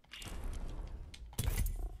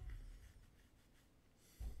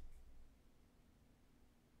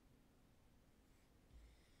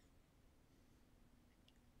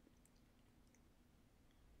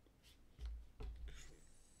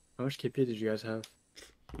 How much KP did you guys have?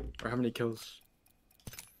 Or how many kills?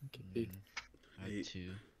 KP. I had 2.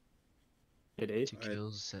 You had 8? 2 I had-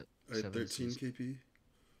 kills. I had 7 13 assists. KP.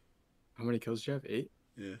 How many kills did you have? 8?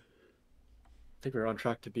 Yeah. I think we're on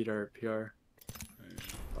track to beat our PR.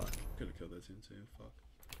 Fuck. Could have killed that team too. Fuck.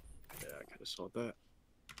 Yeah, I could have sold that.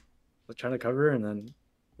 I was trying to cover, and then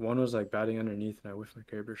one was like batting underneath, and I whiffed my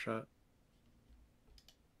Kraber shot.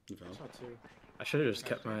 You found? I should have just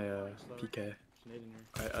kept my PK.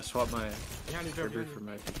 I swapped my Kraber for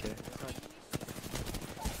my PK.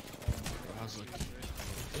 I was looking.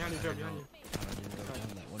 Behind you, I Joe, don't behind know how I didn't go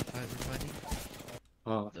down that one fight we're fighting.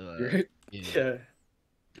 Oh, The, you're, yeah, Were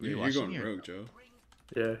you You're watching going or- rogue, Joe.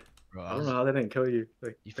 yeah. Bro, I don't know how they didn't kill you.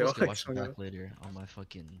 Like, You they all, supposed to like, watch it swung back out. later on my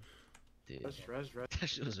fucking. Dude, Res. that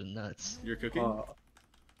shit was nuts. You're cooking?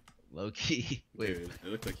 Low key. Wait, Dude, it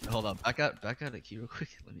looked like hold on. Back out at key real quick.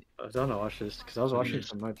 Let me. I don't know watch this because I was watching it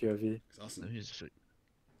from my POV. it's awesome. Let me just show you.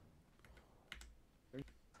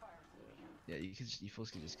 Yeah, you folks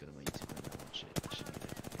can just go to my YouTube and watch it. It should be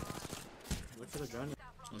there. Look for the ground. I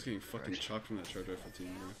was getting fucking chopped from that charge rifle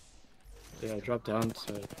team, bro. Yeah, I dropped down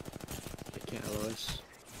so they can't LOS.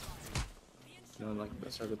 No one like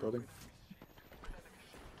that side of the building.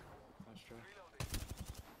 Nice try.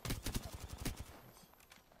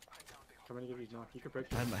 Come in and give these knock. You could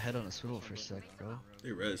break I had my head on a swivel for a sec, bro.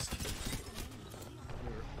 They res.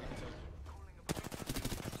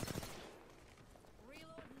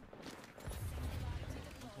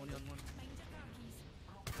 20 on 1.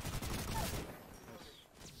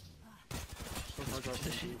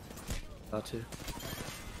 That too.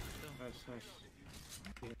 Nice. Nice.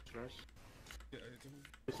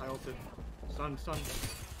 Yes, I ulted. Stun.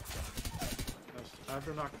 Nice. I have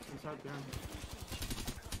your knock inside behind me.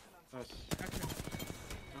 Nice.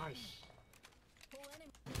 Nice.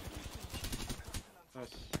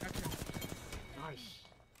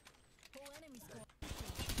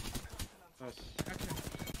 Nice.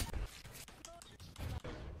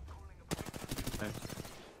 Okay.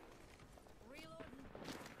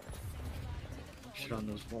 Shit on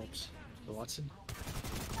those wolves. The Watson.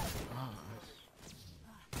 Ah,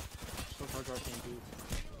 So far,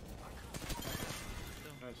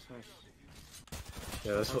 Nice.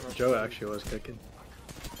 Yeah, that's what Joe actually was cooking.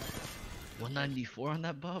 194 on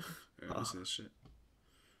that Bob? Yeah, listen to this shit.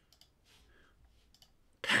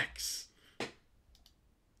 Packs.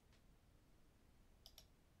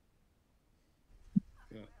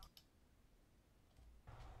 Yeah.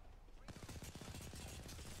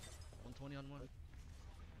 120 on 1.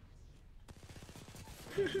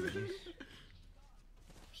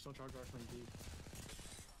 Still charge our from deep.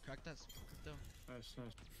 Crack that though. Nice.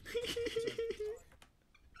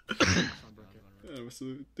 Yeah, what's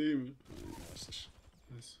the demon? Watch this.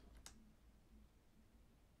 Nice.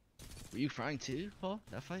 Were you crying too, Paul?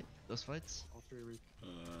 That fight? Those fights? All 3 weeks.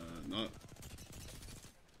 Not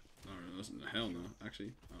really. Hell no.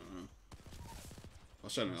 Actually, I don't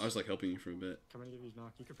know. I was like helping you for a bit. Come and give these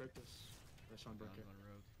knock. You could break this. This one broke it.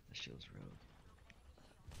 That shit was rogue.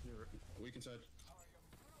 Weak inside.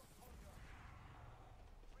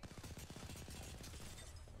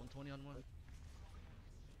 120 on 1.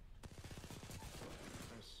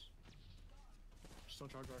 Nice. Still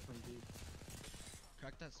charge our from deep.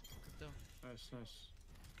 Crack that though. Nice. Then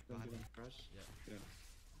Behind give him me. press. Yeah. Is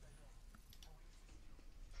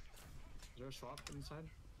there a swap inside?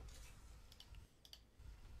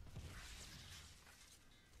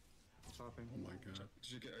 Stopping. Oh my god.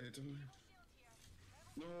 Did you get it?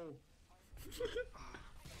 No.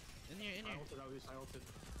 In here, in I here. ulted at least. I ulted.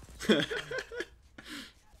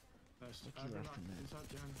 Nice. Look, he left him there. Inside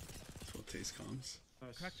behind. That's what taste comes.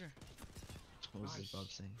 Nice. Cracked her. What was Nice. Bob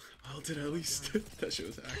saying? Well, did at least. That shit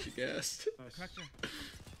was actually gassed. Nice. Cracked her.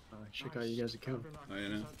 Shit got you guys a kill. Oh, yeah,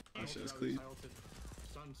 no. That shit was clean.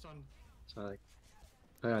 Stun. So like,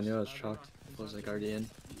 I knew I was shocked. I was like already in.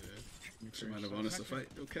 Yeah. She might have wanted us to fight.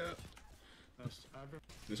 No cap. Nice.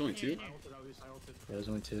 There's only 2? I ulted at least. I ulted. Yeah, there's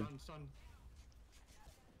only 2. Stun.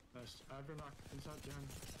 Nice. Advernock inside behind.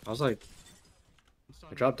 I was like,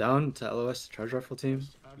 I dropped down to LOS charge rifle team,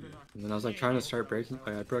 and then I was like trying to start breaking.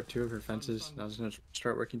 Like I broke 2 of her fences, and I was gonna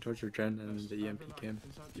start working towards her gen, and then the EMP came.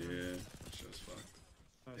 Yeah. That shit was fucked.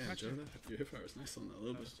 Yeah, Joe, your hipfire was nice on that a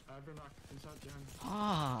little bit.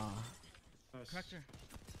 Ah. Cracked her.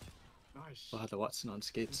 Nice. I had the Watson on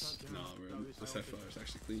skates. No, bro. This hipfire is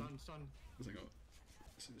actually clean. I was like, oh.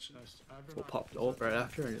 See this shit. We'll pop the ult right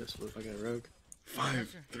after, and just look like a rogue.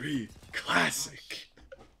 5-3. Classic.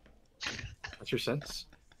 What's your sense?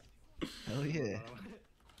 Hell yeah.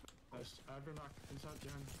 Nice. Advernock inside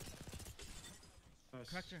behind. Nice.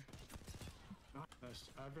 Cracked her. Nice.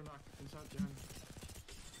 Advernock inside behind.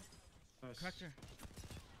 Nice. Cracked her.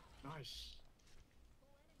 Nice.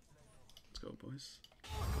 Let's go, boys.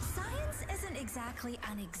 Science isn't exactly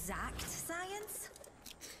an exact science.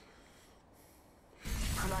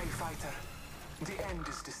 Fly fighter, the end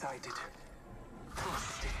is decided.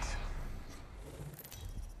 Trust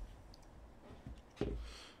it.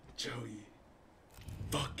 Joey.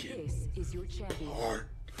 Fucking This is your champion. hard.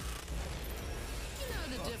 You know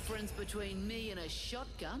the difference between me and a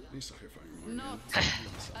shotgun? You stop hipfiring more. Not man.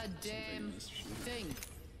 a damn thing.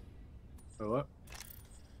 For what?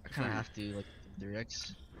 I kind of have to, like, the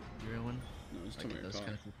Rex. You're one. No, just tell Like, me your those call.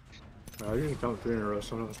 kind of. I usually count 3 in a row,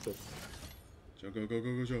 so I don't have to. Joe, go,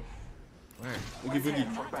 Joe. Where? Boogie, boogie.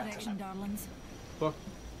 In that direction, darlings. Fuck.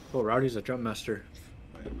 Oh, Rowdy's a jump master.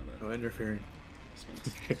 Wait, my bad. No interfering. Spence.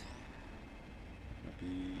 Might be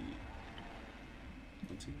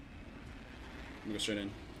 1, 2. I'm gonna go straight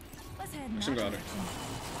in. Let's head in Actually, that got her.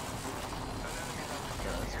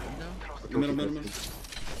 direction. Middle.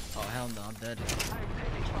 Oh, hell no, I'm dead.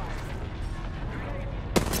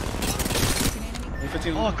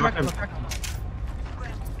 115. Oh, cracked him. him. Oh,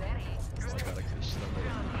 I got a fish.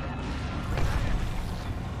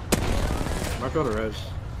 Mark out a res.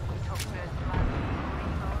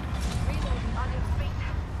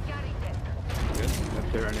 Up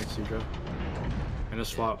there right next to you, Joe. And a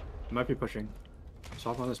swap. Might be pushing.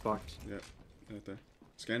 Swap on this box. Yeah, right there.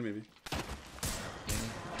 Scan maybe.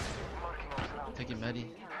 Taking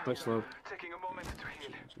Maddie. Quite slow. Taking a moment to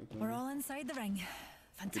heal. We're all inside the ring.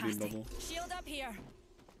 Fantastic. bubble. Shield up here.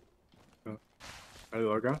 Are you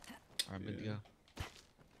low ground? Alright, good to go.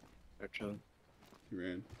 They're chilling. He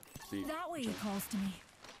ran. See. That way he calls to me.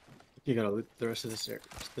 You gotta loot the rest of this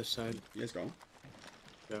side. You guys go.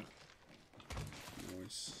 Yeah.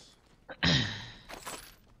 Nice.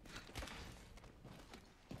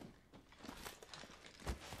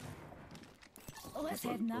 Let's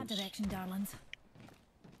head in that direction, darlings.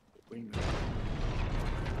 Wingman.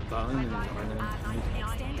 Down and then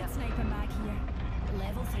Extended sniper mag here.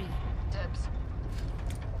 Level 3. Dibs.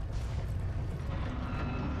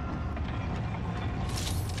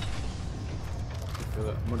 I'm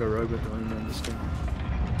gonna go rogue with the wingman this game.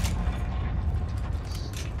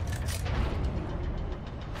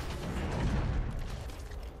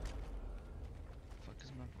 Fuck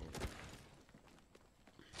is my fault?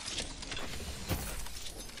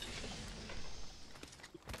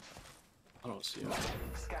 I don't see it.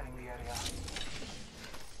 Scanning the area.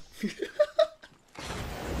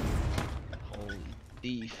 Holy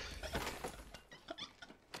beef.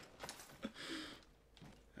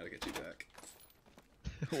 How to get you back.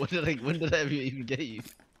 When did I even get you?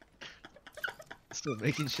 Still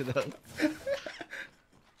making shit up.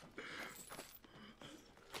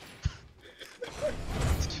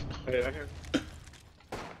 Hey, I hear.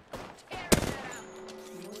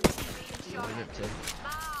 I ripped it.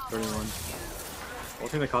 31. I'll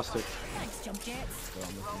take the caustic. Thanks, jump jets. Go on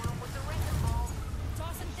with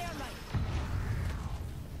Tossing thermite.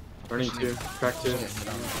 Burning 2. Crack 2.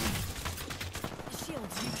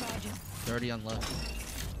 Shields recharging. 30 on left.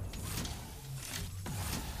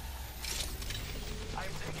 I'm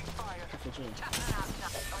taking fire.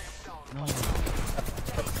 No.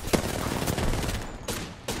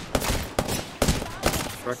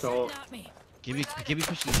 Crack the ult. At me. Give me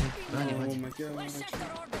pushing. Behind you, Oh behind you. my god. Let's shift our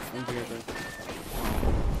orbits I want to that get way. that.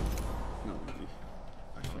 No, maybe.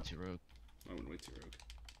 I went too rogue. I went way too rogue.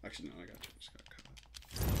 Actually, no, I got you. Just got caught.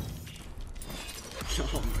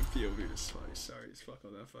 Oh, my POV is funny. Sorry as fuck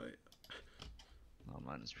on that fight. Oh,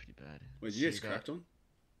 mine is pretty bad. Wait, you guys Syria cracked one?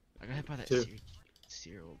 I got hit by that Two.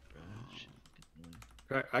 Cyril, bro. Shit,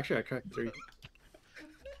 good one. Actually, I cracked 3.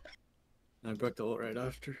 And I broke the ult right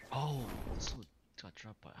after. Oh, this one got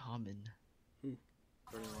dropped by Haman. Who?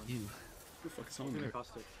 You. Who the fuck is on there?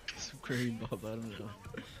 Some green Bob, I don't know.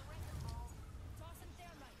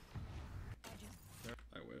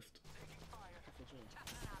 I whiffed.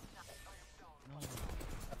 No.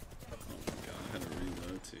 Oh my god, I had to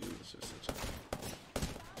reload too. It's just such a...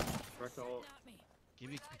 Broke the ult. Give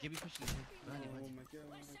me pushing. Oh my god.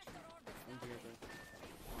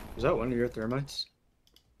 Was that one of your thermites?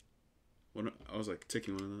 I was like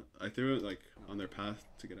ticking one of them. I threw it like on their path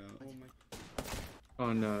to get out.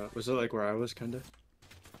 On, was it like where I was, kinda?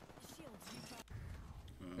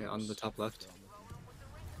 Yeah, on the top left.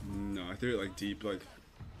 No, I threw it like deep, like...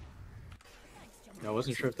 Yeah, I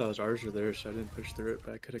wasn't sure if that was ours or theirs, so I didn't push through it,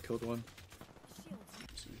 but I could have killed one.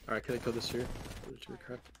 Or I could have killed this here. The 2 were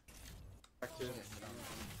cracked.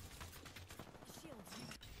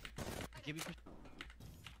 Give me push.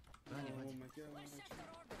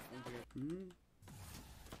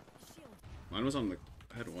 Mine was on the...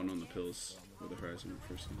 I had one on the pills with the Horizon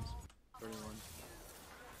first ones. 31.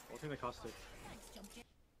 I'll take the caustic.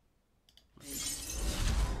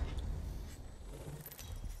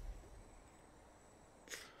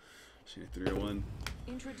 She had 301.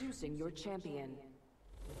 Introducing your champion.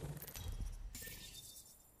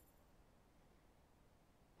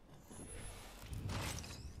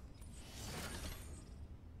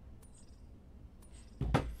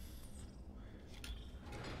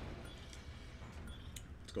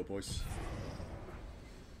 Let's go, boys.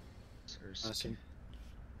 Passing.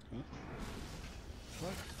 Huh?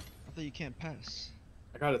 What? I thought you can't pass.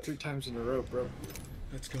 I got it 3 times in a row, bro.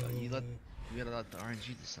 Let's go. You gotta let the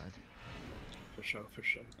RNG decide. For sure, for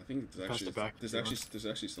sure. I think there's Pass actually it back, there's you actually there's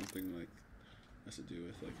actually something like has to do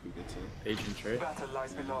with like who gets it. Agent right? Battle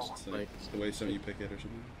lies below. It's like the way some of you pick it or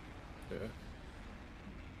something. Yeah.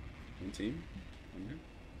 One team. One here.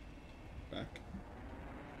 Back.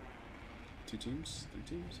 2 teams. 3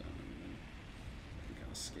 teams. I don't know. I'm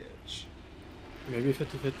kind of sketch. Maybe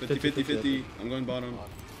 50-50. 50-50. I'm going bottom.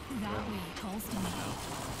 That way calls to me.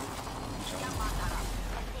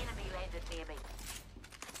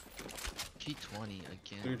 T20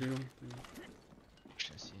 again. 3, 2, 1.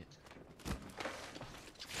 Should I see it?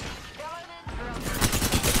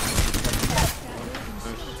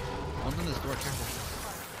 One's on this door, careful.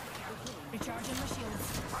 Recharging my shields.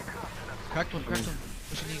 Cracked one.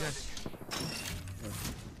 Pushing you guys.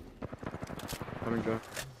 Coming, Joe.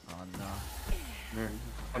 Oh no. Here.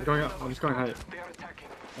 I'm going up. I'm just going high.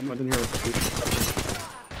 I'm in here with the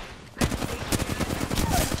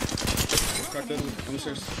Cracked that on the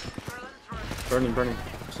stairs. Burning.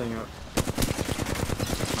 Staying out.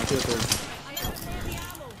 Might be a third.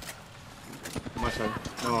 On my side.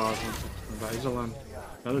 No, I was on. He's alone.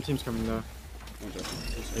 Another team's coming though.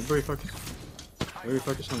 Everybody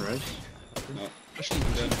focus on Rice. No.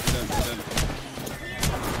 Dead.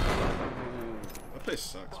 That place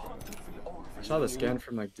sucks, bro. I saw the scan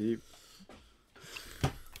from like deep.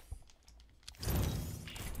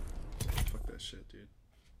 Fuck that shit, dude.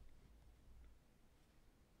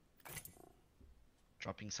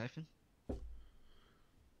 Dropping Siphon?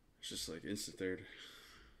 It's just like instant third.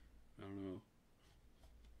 I don't know.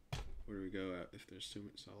 Where do we go at if there's too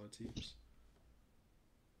much solid teams?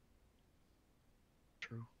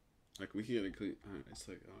 True. Like we can get a clean. It's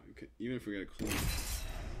like even if we get a clean.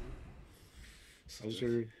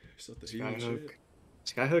 Azure, the Skyhook.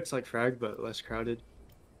 Skyhook's like frag, but less crowded.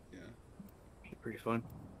 Yeah. Pretty fun.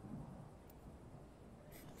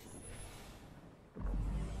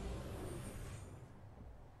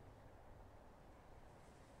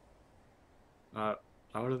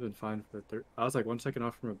 I would have been fine for the third. I was like 1 second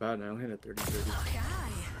off from a bat, and I only had a 30-30. Okay,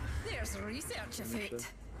 there's research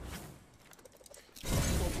effect.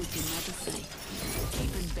 What would your mother say?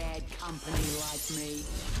 Keeping bad company like me.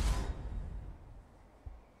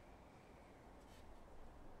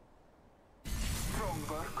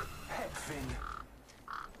 Kronberg, Hepvin.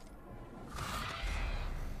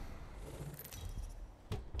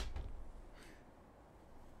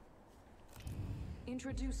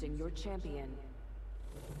 Introducing your champion.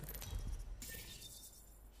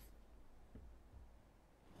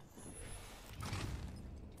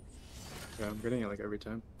 Yeah, I'm getting it like every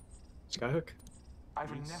time. Skyhook? I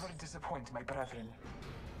will never disappoint my brethren.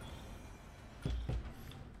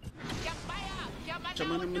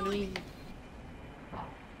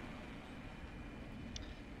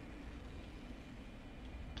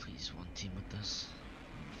 Please, one team with us.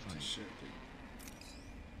 Fine. Shit, dude.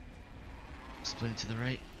 Split it to the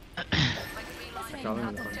right. Going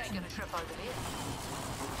in the front. Taking a trip over there.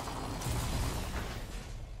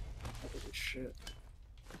 Holy shit.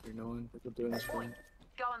 You know when people doing this for me?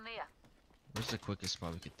 Going there. Where's the quickest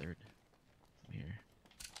spot we get third? From here.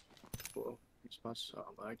 Cool. These spots are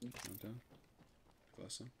lagging. Countdown.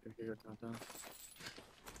 Glass on. Here you go, countdown.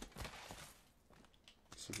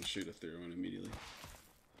 So we shoot a through one immediately.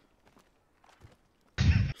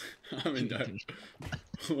 I'm in dark.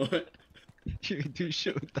 What? You can do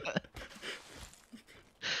shit with that.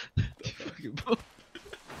 You fucking bro.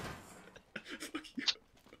 Fuck you.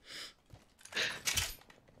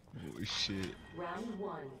 Holy shit. Round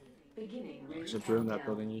 1. Beginning. There's a drill in that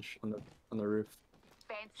building each on the roof.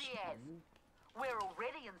 Fancy as. We're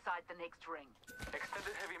already inside the next ring.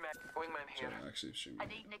 Extended heavy mag. Wingman So here. actually shoot me. I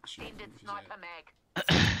need an extended sniper mag.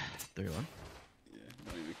 31. Yeah,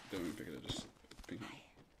 don't even pick it up, just ping it.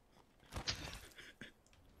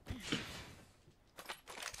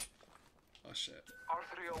 Oh shit.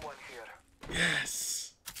 R301 here.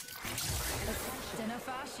 Yes! Dinner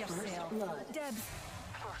fast yourself. Dibs.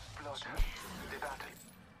 First blood. The battery.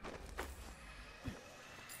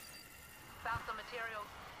 Found some materials.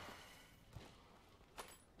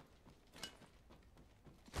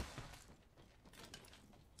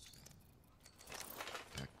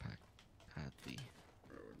 Backpack. Happy.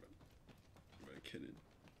 Bro, we're kidding.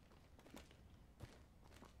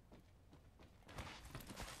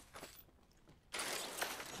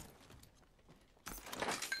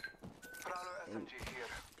 Prowler SMG here.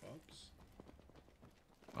 Pops?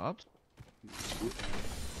 Ops?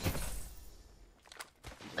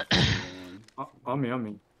 On me. Oh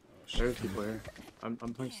There's shit. people here. I'm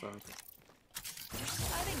playing stuff. I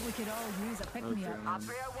think we could all use a pick me up.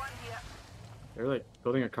 R301 here. They're like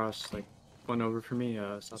building across, like one over for me,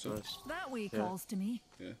 southwest. That way Yeah. calls to me.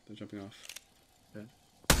 Yeah, they're jumping off.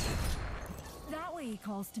 That way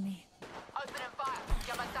calls to me. Opening fire.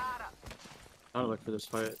 Yamatara. I don't look for this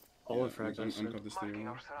fight. All the frags I I'm said. got this Marking theory.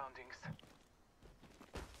 our surroundings.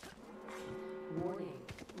 Warning.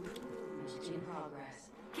 Movement in progress.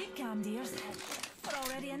 Keep calm, dears. We're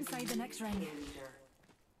already inside the next ring.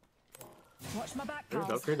 Watch my back, There's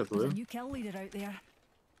pals. upgrade to There's blue. a new kill leader out there.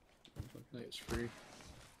 Like, it's free.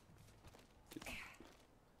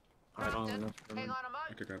 I don't know. Hang on a I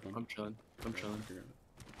moment. could grab one. I'm chilling. I'm chilling. I could grab it.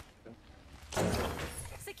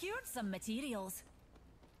 Secured some materials.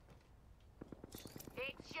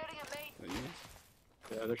 He's shooting at me. Is that you?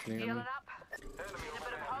 Yeah, they're shooting at Healing me. up. Enemy In a over bit of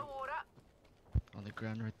there. hot water. On the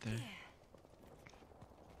ground right there.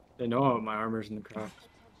 They know my armor's in the craft.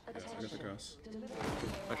 Yeah, I got the cross.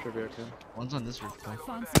 I should be okay. One's on this roof, though.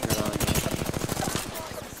 Fancy.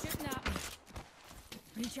 Shooting at me.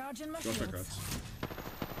 Recharging my Go for shields. cross.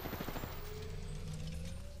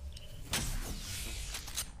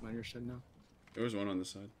 Mind your shit now. There was one on this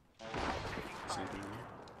side. Something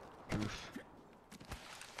there. Roof.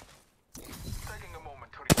 Taking a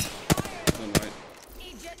moment to reach. One right.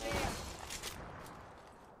 Egypt there.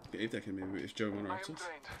 The 8 that can maybe if Joe one I wraps am us.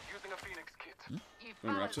 trained. Using a Phoenix kit. You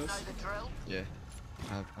One fellas know Raptors? the drill. Yeah.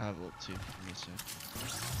 I have ult too. Give me a sec.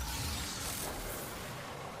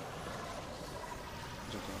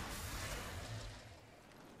 Jumped off.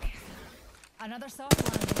 Another soft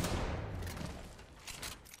landing.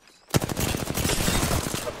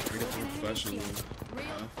 We got some flash on the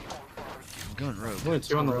I'm going rogue. Only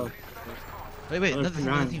two on the left. Wait, Another another team,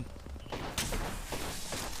 nine. another team.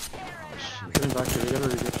 Getting back here. We gotta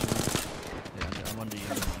reduce them. Yeah, I'm under you.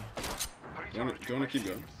 Do you wanna keep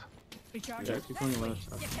going? Recharge. Yeah, keep going left.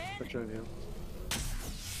 You can. Switch over you.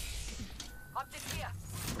 Optics here.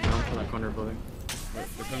 I'm going for that corner building.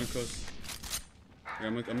 They're coming close. Yeah,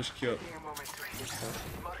 I'm gonna queue up. Taking a moment to heal.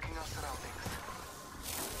 Marking our surroundings.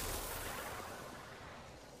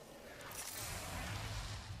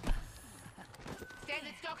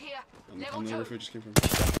 Standard stock here. On Level the 2. roof we just came from.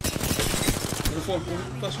 Level 4,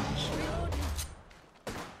 flash. Marking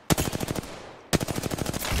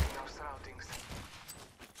our surroundings.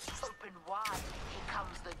 Open wide. Here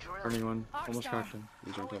comes the drill. Burning one. Almost Arcstar. cracked him.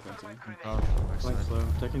 He jumped off after me. Oh, Flying backside. slow.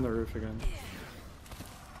 Taking the roof again.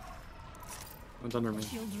 One's under me.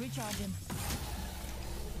 Shields recharging.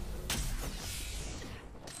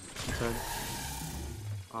 Inside.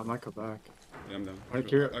 Oh, I might go back. Yeah, I'm down. Right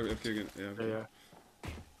here. I have queue again. Yeah, Yeah, yeah.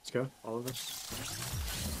 Let's go. All of us.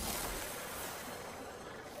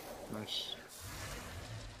 Nice.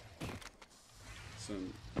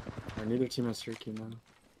 Some. Neither team has Turkey now.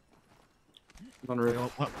 On the roof.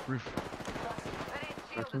 Oh, what? Roof.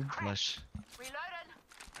 Back him. Flush. Reloading.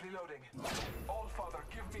 Reloading. All father,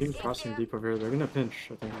 give me Team crossing deep over here. They're gonna pinch,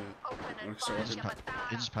 I think. Opening Wanna fire. start with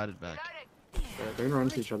They just padded back. Reloading. Yeah, they're gonna run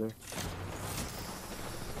into each other.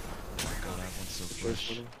 so First fresh.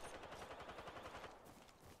 little.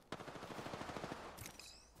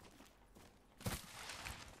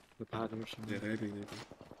 The pad or something. Yeah, they're being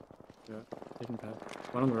Yeah, taking pad.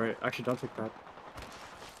 One on the right. Actually, don't take pad.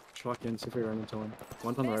 Just walk in, see if we run into one.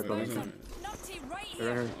 One's on the right, Right, building. right. Nutty right They're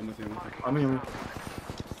right here. here. I'm with you. On me.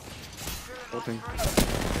 Holding.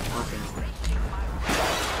 Walking.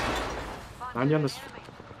 90 on this.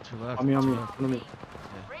 To left. On me. to In left. front of me.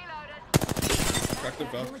 Crack the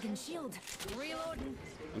valve. Milligan shield. Reloading.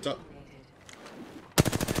 On top.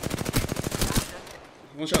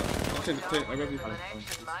 One shot. Octane, Octane, I rev you.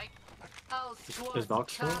 Is Valk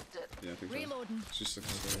still? Yeah, I think so. Reloading. It's just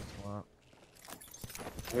 6 Wow.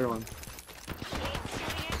 Here one.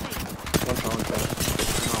 One shot, one shot.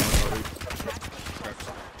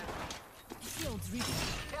 Shields reaching.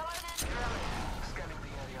 Scanning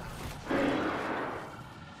the area.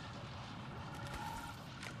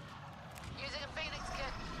 Using a Phoenix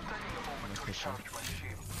kit. Taking a moment to Okay, sure. recharge my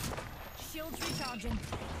shield. Shields recharging.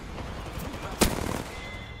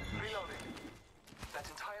 Reloading. That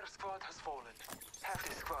entire squad has fallen. Half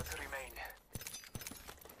the squad remain.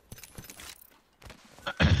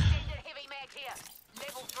 Extended heavy mag here.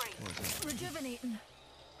 Level 3. Rejuvenating.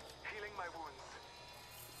 Healing my wounds.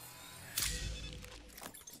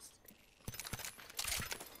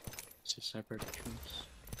 See sniper troops.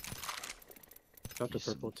 Got the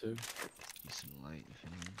Decent. purple too. Decent light, if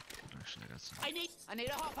anyone. Actually, I got some. I need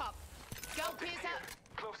a hop up. Go piercer.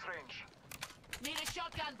 Close range. Need a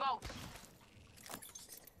shotgun bolt.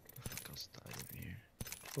 I think I'll died over here.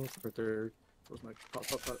 Both for third. Was my pop.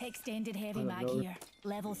 Extended heavy I mag don't know. here.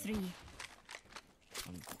 Level 3.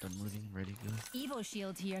 I'm done moving, ready to go. Evo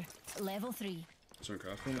shield here. Level 3. Sorry,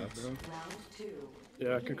 craft. Yeah, Craft. bro. Round 2.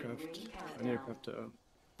 Yeah, I can craft. I need to craft a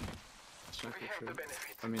sniper We have the shield.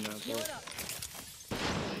 benefit. I mean, Heal bolt. it up.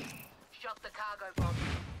 Shot the cargo box.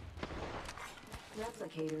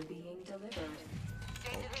 Replicator being delivered.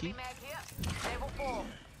 Extended heavy mag here. Level 4.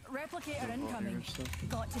 Replicator All here incoming. and stuff.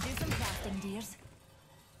 Got to do some crafting, dears.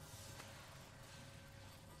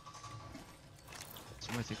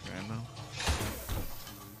 Somebody take their ammo.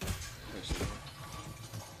 Nice.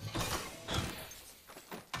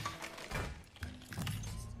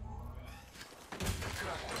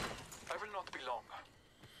 I will not be long.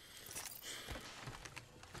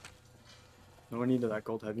 No one needed that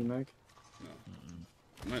gold heavy mag. No.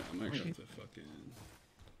 I might craft the fucking.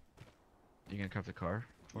 You gonna craft the car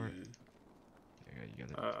for it? Yeah. Yeah, you got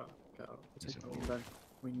it. Yeah, I'll Use take it. the wing back.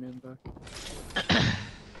 Wingman back.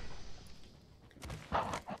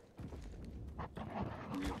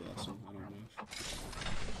 Let me get the last one. I don't know if.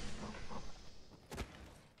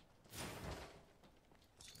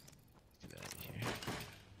 Get out of here.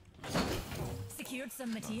 Secured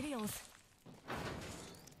some materials.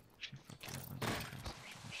 Actually, fuck it. I might as well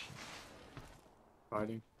grab some shit.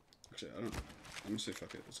 Fighting. Actually, I don't. I'm gonna say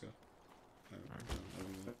fuck it. Let's go. I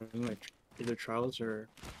don't know. Like either trials or.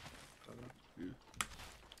 Yeah.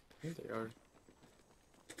 I think they are.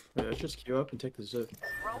 Wait, let's just queue up and take the zip.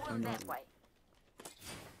 Rolling I'm that not- way.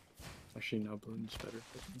 Actually, no, balloon's better.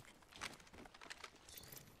 I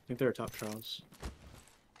think they're top trials.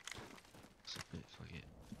 Zip it, fuck it.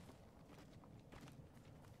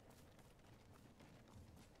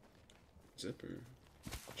 Zip or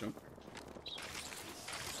jump.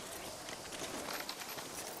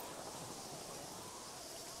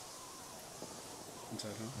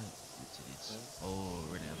 Inside, huh? Oh,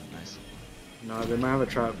 we're gonna have a nice. No, they might have a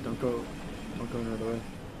trap. Don't go another way.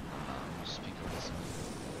 Speak over this.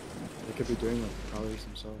 They could be doing like the colors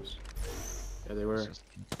themselves. Yeah, they were.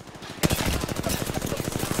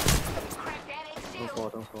 Crack that in Don't shield. fall,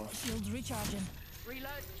 don't fall. Shields recharging.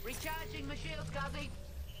 Reload. Recharging my shields, Guzzy.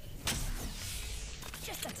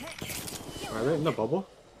 Just a tick. Are they in the bubble?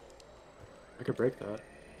 I could break that.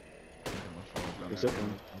 The zip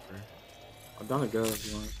one. I'm down to go if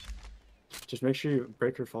you want. Just make sure you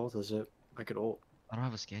break your fall with the zip. I could ult. I don't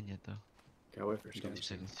have a scan yet though. Okay, I'll wait for a scan. 2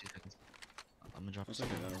 seconds, 2 seconds. I'm gonna drop a I'll take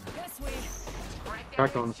second. it out. This way.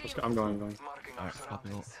 Crack on. Let's go. I'm going. Marking our Alright,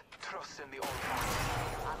 popping ult. surroundings. Trust in the old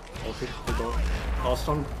All three. All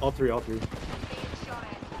stun. All three. All three.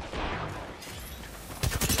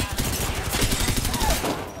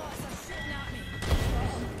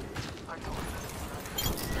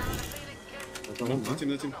 There's no one. Another team,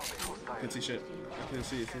 another team. Can't see shit. I can't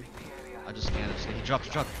see anything. I just scanned it. He dropped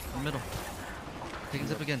in the middle. Taking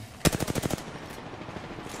zip again.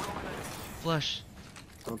 Flush.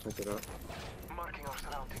 Don't take it out. Marking our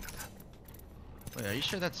surroundings. Wait, are you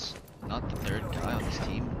sure that's not the third guy on this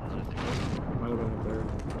team? None of the Might have been a third.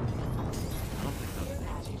 I don't think that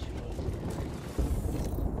was the team.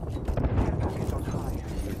 Package on high.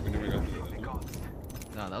 We never got the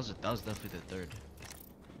No, that was definitely the third.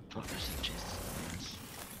 12% chase. Nice.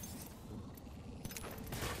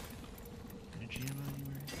 Energy ammo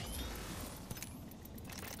anywhere?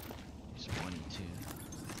 There's 1 and 2.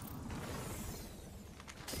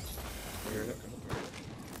 Here,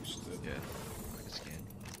 just did. Yeah. I can scan.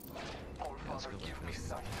 All Yeah, let's Father, go give with me this.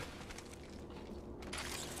 sight.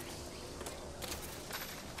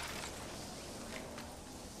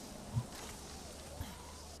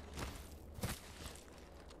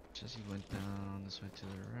 Jesse went down this way to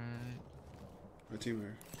the right. My team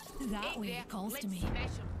here. That way it calls to me.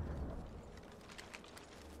 Smash 'em.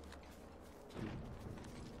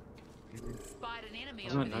 Spied an enemy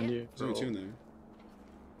Wasn't over it there. 90? There's only 2 in there.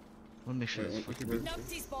 I wanna make sure Wait, this what fucking could be-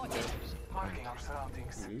 Numpty spotted. Marking our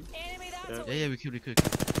surroundings. Maybe? Enemy that's Yeah. away. Yeah, we could.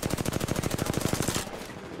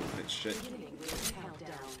 Right, shit. Beginning ring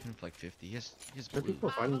countdown. Hit him for like 50. He has There are blue. people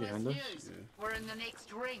fighting Marvelous behind us. news. Yeah. We're in the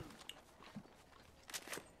next ring.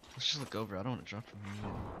 Let's just look over. I don't want to drop from here.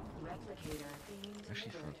 Replicator being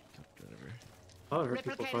Actually, delivered. fuck. Whatever. Oh, I heard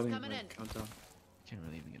people Replicators fighting coming like in. countdown. Can't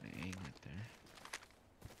really even get an aim right there.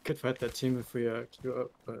 Could fight that team if we queue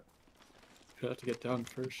up, but we have to get down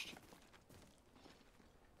first.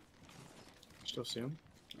 Still see him?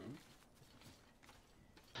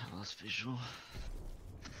 No. Lost visual.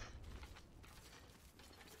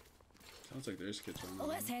 Sounds like there's kids on Well,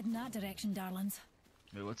 let's head in that direction, darlings.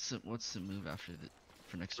 Wait, what's the move after the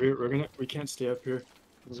for next We can't stay up here.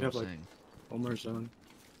 That's We have what I'm like saying. one more zone.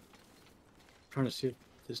 Trying to see if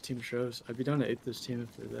this team shows. I'd be down to 8 this team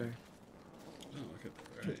if they're there. Oh, look at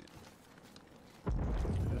right. Not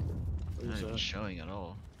Who's even showing at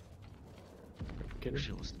all. Replicator?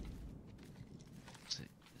 Actually, let's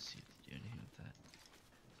see if they do anything with that.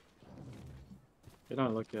 Get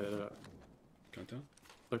on, look at Countdown?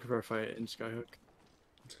 looking for a fight in Skyhook.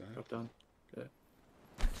 Let's go. Up down. Yeah.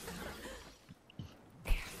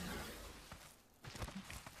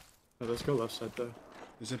 Oh, let's go left side though.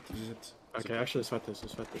 Zipped. Okay, actually let's fight this.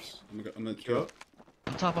 Let's fight this. I'm gonna Queue up.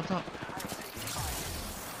 Up top.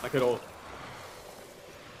 I could ult.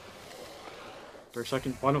 For a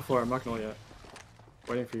second, final floor. I'm not gonna ult yet.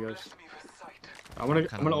 Waiting for you guys. I'm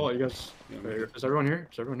gonna ult you guys. Yeah, Wait, okay. is everyone here?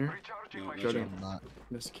 Is everyone here? No, Jordan. I'm not.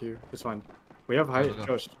 Missed Q. It's fine. We have height. go.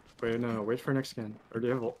 Ghost. Wait, no. Wait for next scan. Or do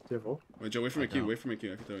you have ult? Do you have ult? Wait, Joe, wait for my I Q. don't. Wait for my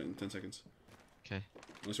Q. I can throw it in 10 seconds. Okay.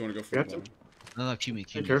 Unless you want to go We for have the to- bottom. No, Q me.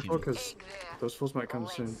 Be careful, because those fools might come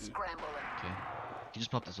Let's soon. scramble it. Okay. You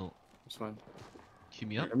just popped this ult. It's fine. Q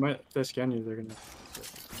me up. It might. If they scan you, they're gonna.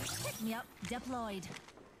 Pick me up. Deployed.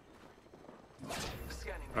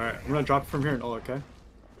 All right, I'm gonna drop from here and ult. Okay. You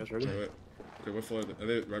guys ready? Wait. Okay, what floor are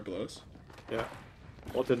they? Right below us? Yeah.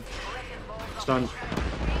 Ulted. Stunned.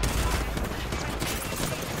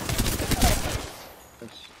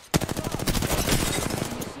 Thanks.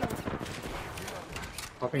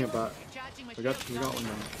 Popping a bot. Charging my We got shield. one now.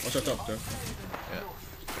 Watch out top, Joe. Yeah.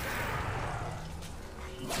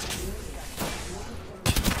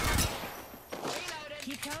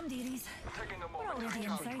 Keep calm, dearies. We're already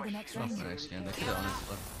inside the next Off round. the next scan. They could have honestly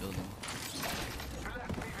left the building.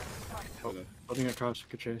 Oh, building across.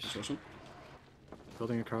 Good chase. Source one?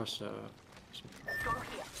 Building across. Attention.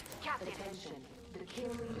 The kill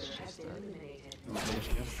leader has been eliminated.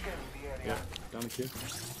 Yeah. Down the queue.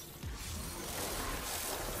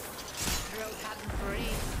 Drill cutting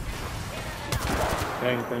free.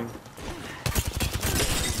 Bang, bang.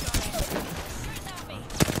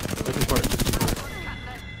 Looking for it.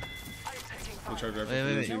 They tried right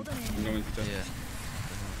Wait. I'm going to Yeah.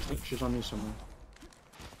 She's on me somewhere.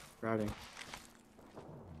 Routing.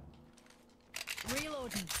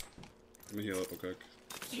 Reloading. Let me heal up real quick.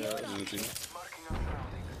 Heal it up. Another team.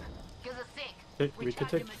 Give us a sec. We could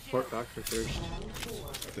take fort back for first. I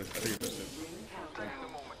think it does it.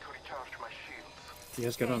 You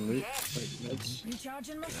guys get on loot? Like meds?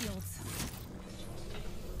 Recharging my shields.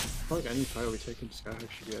 I feel like any fire we take into Skyhook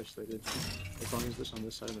should be isolated. As long as it's on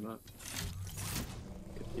this side of the map.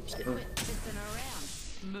 Could keep scaling. Quit pissing around.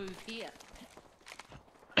 Move here.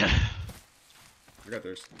 I got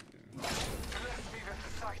theirs. Yeah.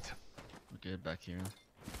 We're good back here.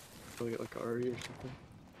 Probably get like a RE or something.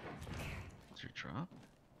 What's your drop?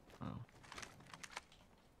 Oh,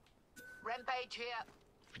 Rampage here.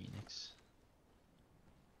 Phoenix.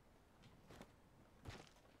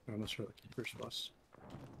 I almost feel like first boss.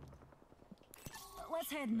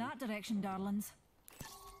 Let's head in that direction, darlings.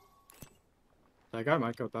 That guy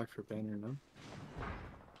might go back for banner, no?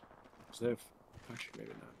 Cause they have. Actually,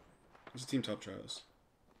 maybe not. What's the team top trials?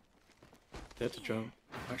 They have to jump.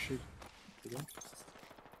 Actually, did they?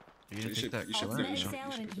 You're gonna take that You should color? do it. Nice You should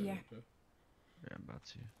element do it. here. Yeah, I'm about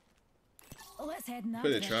to. Let's head in that Put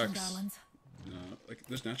the direction, tracks. darlings. No, like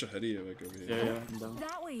there's natural heady like over here. Yeah, I'm down.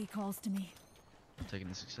 That way calls to me. I'm taking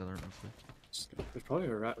this accelerant real quick. There's probably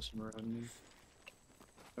a rat somewhere around me.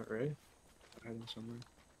 Alright. Hiding somewhere.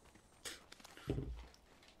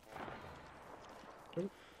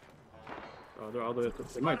 Oh, they're all the way.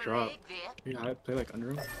 They might drop. Yeah, I play like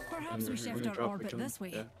under them. Perhaps we shift our orbit this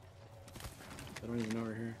way. Yeah. I don't even know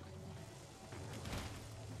we're here.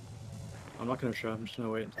 I'm not gonna show. I'm just gonna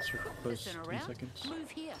wait until circle close. 10 seconds. Move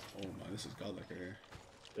here. Oh my, this is godlike right here.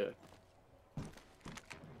 Yeah.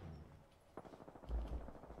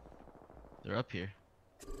 They're up here.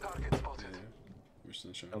 Target spotted. Yeah. We're still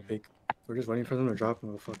not showing. I'll peek. We're just waiting for them to drop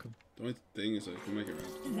and we'll fuck them. The only thing is like we make it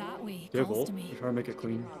round. That way Do you have calls ult? to We're me. trying to make it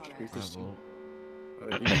clean. Just creep this. Volt.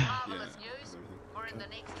 Yeah. Marvelous news. We're in the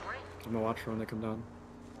next ring. I'm gonna watch for when they come down.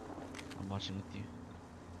 I'm watching with you.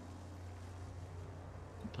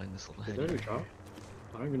 I'm playing this little Did head. they already drop?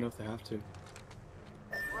 I don't even know if they have to.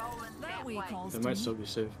 Rolling That way calls They to might me. still be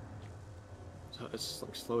safe. So it's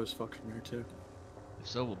like slow as fuck from here too. If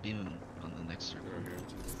so, we'll beam him on the next circle. They're over here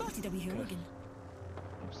too. Spotted a wee hooligan.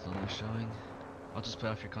 I'm still not showing. I'll just play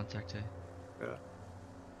off your contact, hey. Yeah.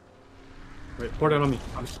 Wait, pour down on me.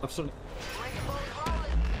 I'm stunned.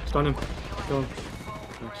 Stun him. Kill him.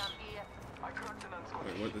 Nice.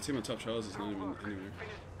 Wait, what? The team on top Charles is not even anywhere.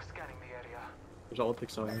 Scanning the area. There's all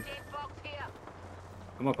picks out here.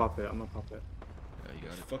 I'm gonna pop it. I'm gonna pop it. Yeah, you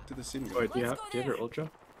got it. Fuck did the team go? Wait, do you have your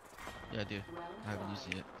ultra? Yeah, I do. I haven't used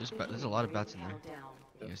it yet. There's a lot of bats in there.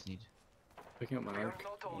 You guys need Picking up my We are arc.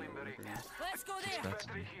 not all in the ring. Let's go 6 there. bats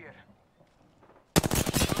in Three here. here.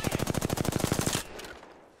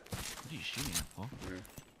 What are you shooting at, Paul? Where?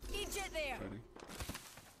 Egypt there. Fighting.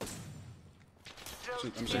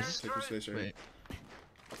 I'm just take your space right Wait.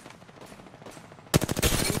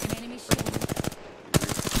 Broken enemy shield.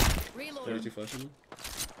 here. Reload. 32 flash on them.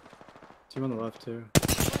 Team on the left too.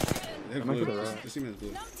 They have I might blue. be the right. This team has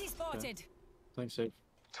blue. Numpty spotted. Playing safe.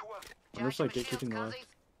 12. I'm just like gatekeeping the left.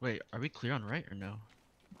 Wait, are we clear on right or no?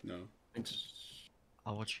 No. Thanks.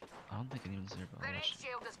 I'll watch. I don't think anyone's there, but I'll watch.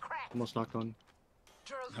 shield is cracked. Almost knocked one.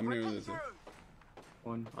 How many are there?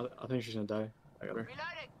 One. I think she's gonna die. I got her.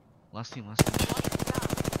 Reloading. Last team, last team.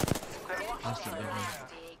 Last team, over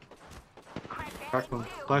Crack one.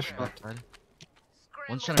 Flash. here. Left. Backside.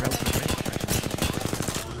 One's trying to grab some right.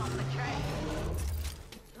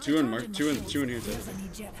 Two in Mark. Two in here. There's an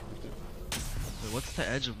Egypt. Wait, what's the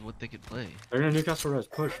edge of what they could play? They're in Newcastle res.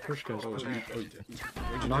 Push guys. Oh, Push. oh, you did.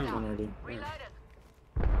 I knocked one already. Reloading.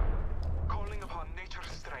 Calling upon nature's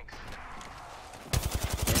strength.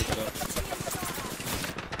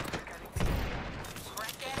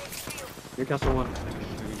 Newcastle one.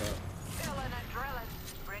 Filling and drilling.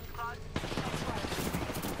 Bring close.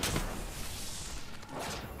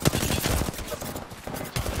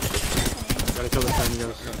 Gotta kill this time, you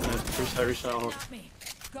guys. Nice. Reset. Oh, Got me.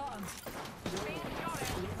 Got him.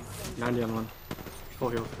 90 on one. Full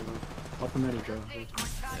heal. Up and ready, Joe. Taking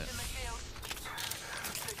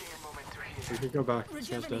a moment to heal. We could go back. This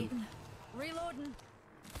guy's dead. Rejuvenating. Reloading.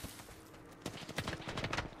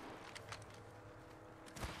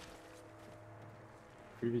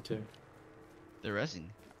 Three v 2. They're resing.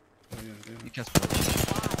 Oh yeah, yeah. You cast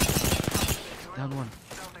down one.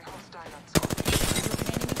 Found a hostile on top. Broken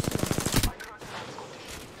enemy shield. I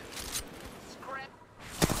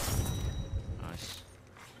can't Nice.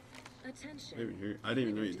 Attention. Maybe here. I didn't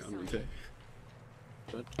even know you down one day.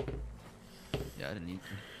 Good. Yeah, I didn't need to.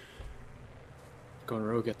 Going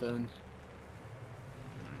rogue at the end.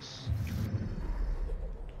 Nice.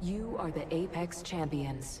 You are the Apex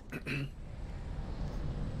Champions.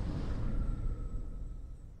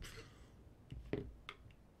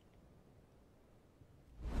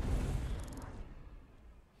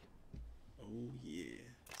 Oh yeah.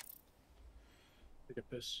 Take a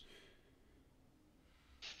piss.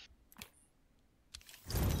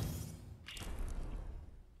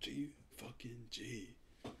 G fucking G.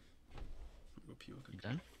 Go pee. You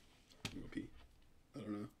done? Go pee. I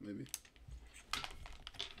don't know. Maybe.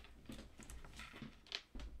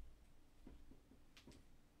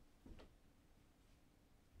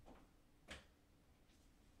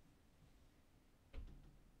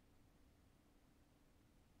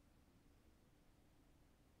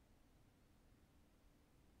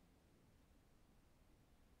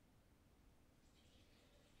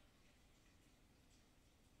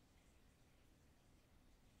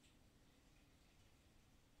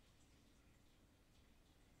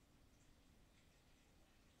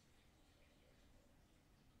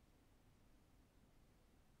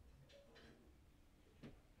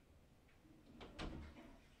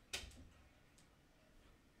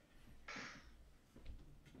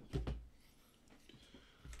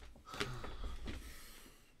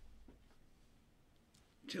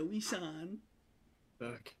 Joey-san.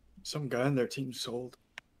 Back. Some guy in their team sold.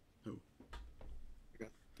 Who?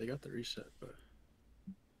 They got the reset, but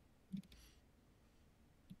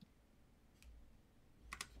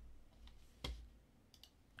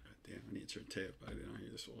God damn, I need to turn tape. I didn't hear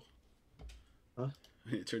this whole. Huh?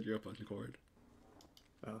 I need to turn you up on the cord.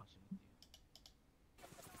 oh.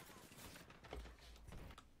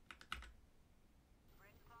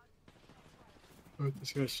 Oh,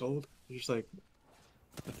 this guy sold. He's just like,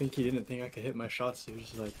 I think he didn't think I could hit my shots. He was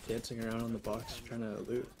just like dancing around on the box trying to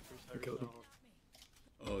loot. I killed him.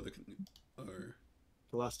 Oh, or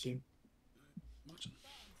The last team. watching.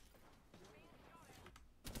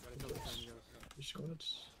 Three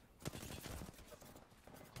squads.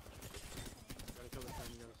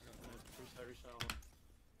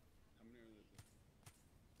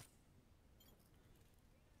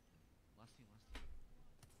 Last team.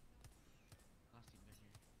 Last team right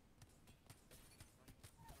here.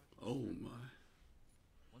 Oh my.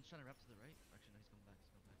 One's trying to wrap to the right. Actually, no, he's coming back.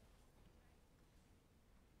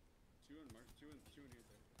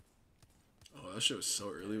 Oh, that shit was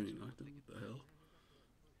so early when you knocked him. What the hell?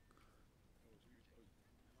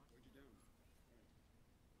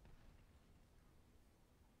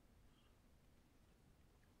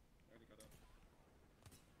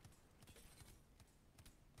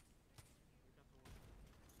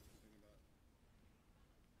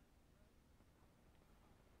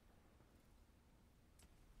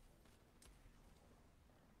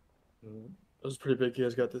 That was pretty big. You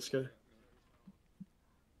guys got this guy.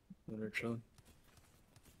 And they're chilling.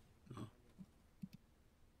 Oh.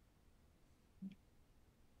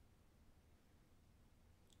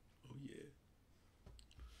 Oh yeah.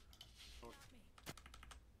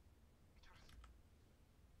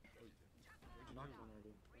 Knocked one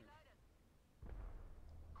already.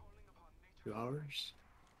 2 hours?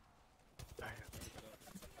 Damn.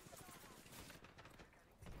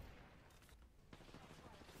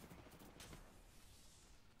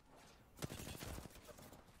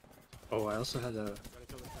 Oh, I also had a.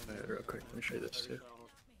 Real quick, let me show you this too.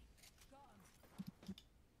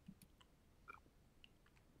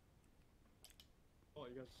 Oh,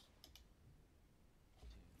 you guys.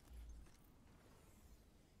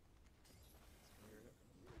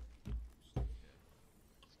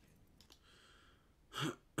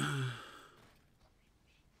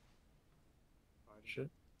 Shit.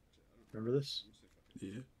 Remember this? Yeah.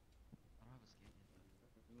 I don't have a skate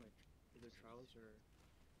yet, Like either trials or.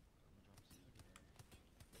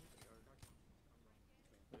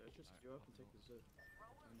 Yeah, just go up and take the zip.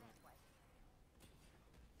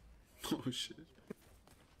 Oh shit. I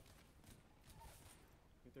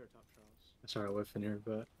think they're top trials. I started whiffing here,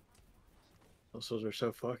 but those are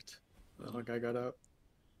so fucked. That one guy got out.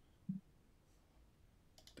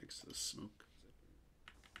 Thanks to the smoke.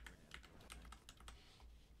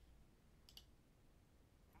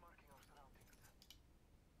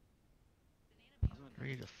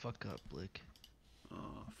 Ready to fuck up, Blick.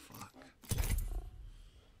 Oh fuck.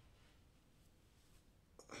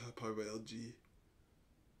 Probably by LG.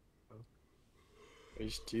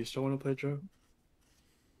 Do you still want to play Joe?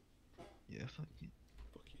 Yeah, fuck it.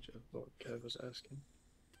 Fuck you, Joe. What Kev was asking.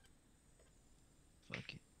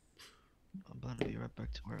 Fuck it. I'm about to be right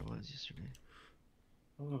back to where I was yesterday.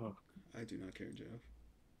 Oh. I do not care, Joe.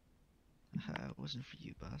 It wasn't for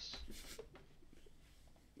you, boss.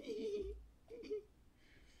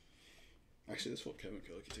 Actually, this whole Kevin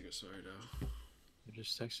kill, he took a sorry now. I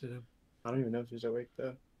just texted him. I don't even know if he's awake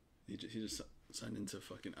though. He just signed into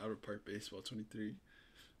fucking Outer Park Baseball 23.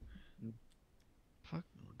 Fuck,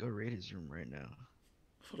 go raid his room right now.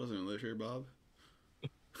 Who doesn't live here, Bob?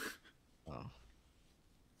 Oh.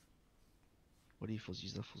 What do you fools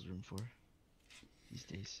use that fool's room for these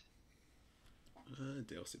days?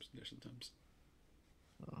 Dale sleeps in there sometimes.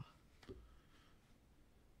 Oh.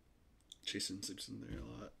 Jason sleeps in there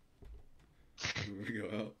a lot. When we go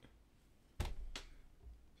out.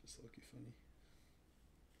 Just lucky funny.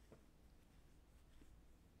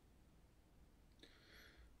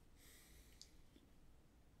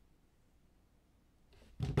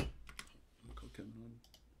 I'm gonna call Kevin on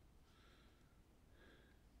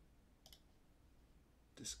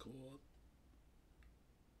Discord.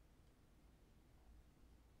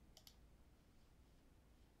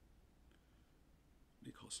 Let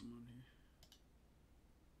me call someone here.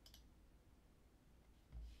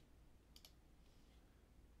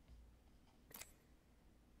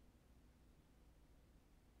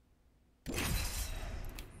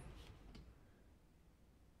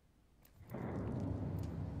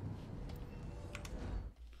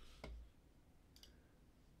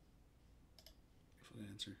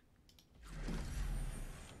 Answer.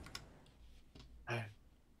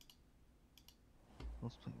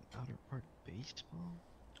 Someone's playing Outer Park baseball?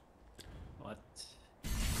 What?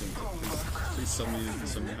 Please sub me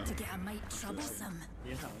somehow. To get a mite troublesome.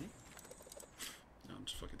 Yeah, how many? No, I'm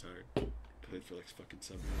just fucking tired. Played for like fucking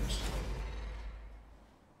 7 years.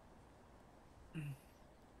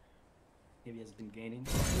 Maybe has been gaining.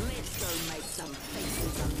 Let's go make some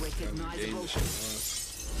faces unrecognizable.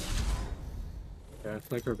 Yeah, I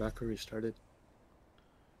feel like we're back where we started.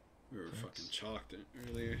 We were fucking chalked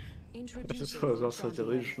earlier. This was also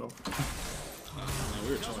delusional. No,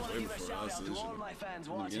 we were chalked way before I was delusional. In the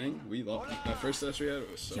beginning, we loved that first test we had. It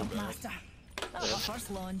was so bad. Jumpmaster. That was our first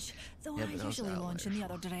launch, though Yeah, I but that was usually launch in the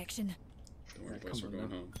outlier. other direction. Don't worry, boys, we're going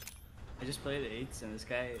home. I just played 8s and this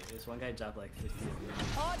one guy dropped like 50 of them.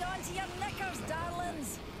 Hold on to your knickers,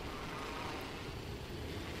 darlings!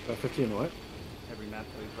 About 50 and what? Every map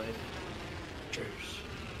that we played. Cheers.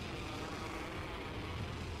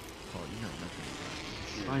 Oh, you're not nothing.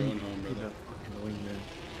 You're Fine, going home, keep brother. that fucking wingman.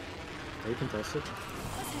 Are you contested?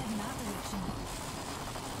 Let's head in that direction.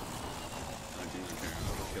 I do not care.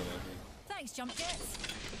 I'll kill everyone. Thanks, jump jets.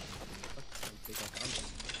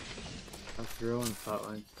 I'm 3-0 and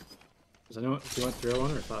flatline. Does anyone, do you want 3-0-1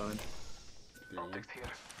 or flatline?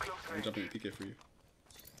 I'm jumping a PK for you.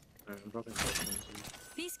 Alright, I'm dropping flatline.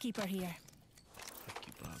 Peacekeeper here. Fuck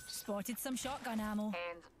you, Bob. Spotted some shotgun ammo.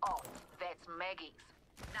 Hands off. That's Maggie's.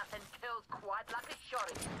 Nothing kills quite like a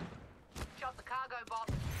shotty. Shot the cargo box.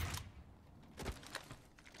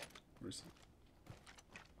 Where's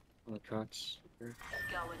On the tracks. Here.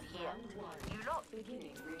 Go in here. You lot.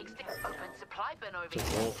 Open supply bin over Just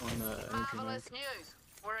here. bolt on the energy Marvelous mark. news.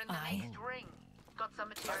 We're in the next ring. Got some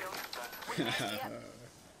materials. I don't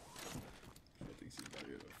think she's about to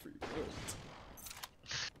get a free bolt.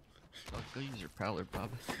 Fuck, go use your prowler, Bob.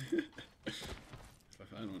 If I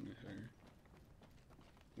find one, her.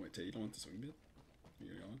 Wait, Tay, you don't want the swing bit?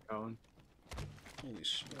 You're going? Going. Holy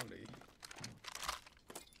shitty.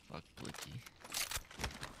 Fuck Blicky.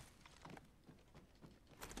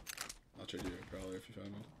 I'll trade you a Prowler if you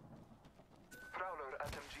find one. Prowler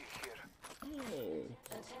SMG here. Oh.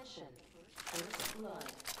 Attention. First blood.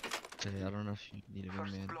 Today, I don't know if you need a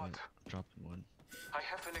wingman, but I'm dropping one. I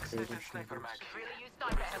have an extended sniper mag. Really use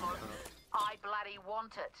sniper ammo. I bloody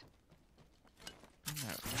want it.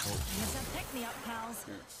 Here's a pick-me-up, pals.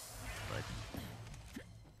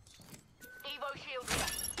 Evo shield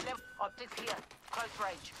here. Optics here. Close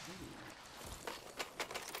range.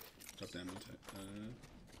 Drop the ammo type.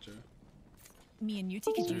 Joe. Me and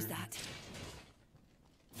Newty could use that.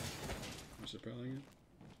 Where's the Prowler again?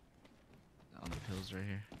 On the pills right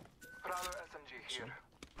here. Prowler SMG here.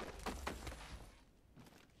 How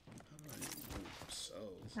do I know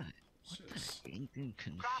cells? Just... Anything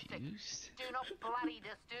confused? Do not bloody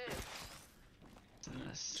disturb.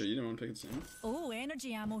 So you didn't want to pick the same? Oh,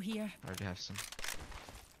 energy ammo here. I already have some.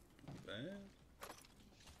 Bad.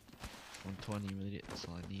 120, really, that's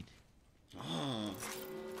all I need. Ah.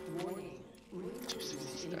 Warning.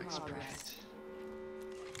 260 stacks, perfect.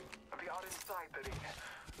 We are inside the ring.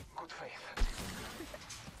 Good faith.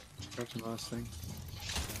 Grab some last thing.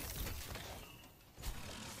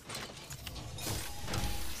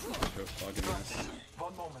 Go fucking ass.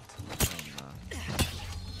 One moment.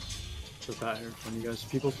 So that here from you guys.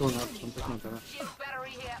 People pulling up, so I'm picking up that. Shield battery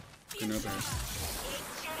here. Pin up here.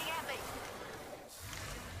 It's shooting at me.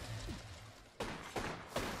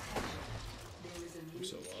 I'm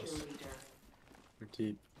so lost. We're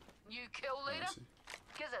deep. New kill leader.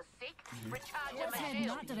 Give us a sec. Recharge Let's head in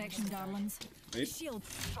that direction, darlings. Wait. Shield.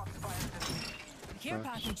 Care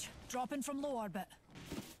package. Dropping from low orbit.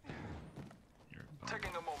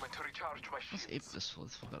 Taking a moment to recharge my Let's shield. ape this fool.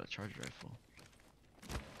 This fool got a charge rifle.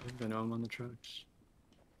 I know I'm on the tracks.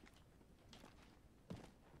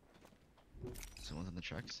 So one's on the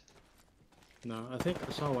tracks? No, I think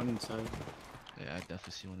I saw one inside. Yeah, I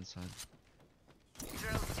definitely see one inside.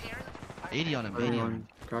 Drills tearing. 80 on him, 80 on him. One,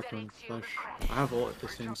 cracked one, flash. I have ult at the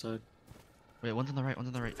same side. Wait, one's on the right, one's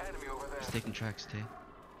on the right. Enemy over there. He's taking tracks, Tay. Yeah,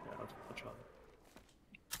 I'll try it.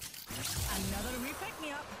 Another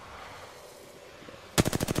repick-me-up.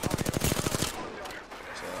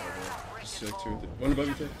 Sick too. One above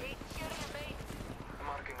you, Tay.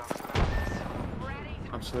 Marking our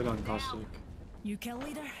I'm slid on caustic. New kill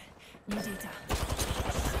leader. New data.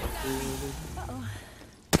 Uh-oh.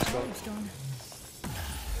 It's gone.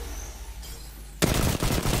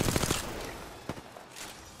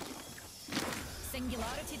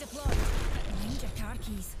 Singularity deployed. Mind your car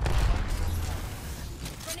keys.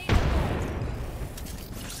 Grenade deployed.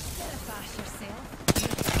 Better fast yourself.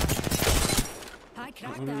 I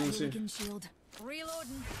cracked What that did I say? hooligan shield.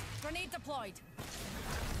 Reloading. Grenade deployed.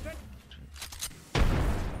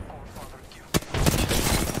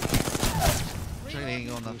 Try to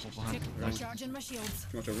go on that wall behind. Right. Recharging my shields.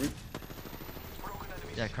 Come on, over me.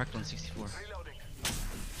 Yeah, cracked on 64. Reloading.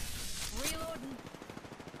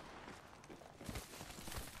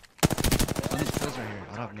 On these pills right here.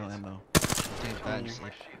 I don't have no ammo. Take it back, just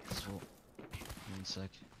like this full. 1 sec.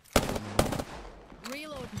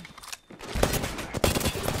 Reloading.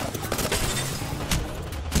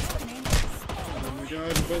 Oh my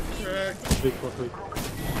god, I'm both cracked. Big quickly.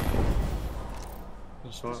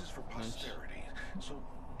 This is for posterity, so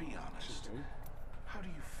be honest. How do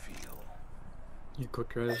you feel? You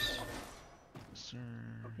quick res. Sir.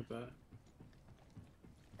 Off the bat.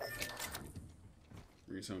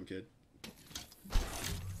 Reese home, kid.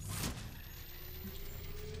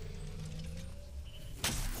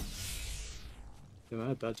 Yeah, I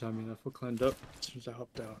had bad timing. That foot climbed up as soon as I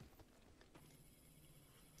hopped out.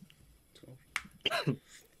 12.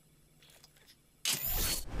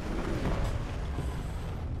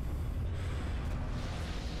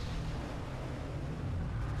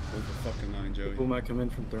 Hold the fucking line, Joey. People might come in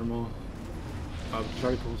from thermal.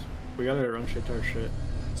 Charlie pulls. We gotta run straight to our shit.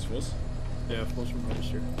 It's Fulls? Yeah, Fulls from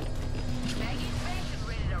register. Maggie Mansion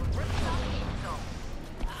ready to rip some heads off.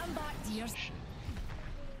 I'm back, dears.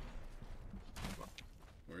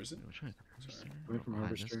 Where is it? Which one? Coming from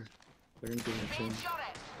Behind us. harvester. They're gonna be in the Being chain. shot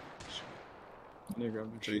at. I need to grab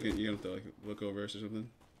my So you shit. gonna have to like look over us or something?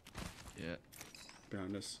 Yeah.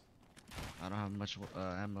 Behind us. I don't have much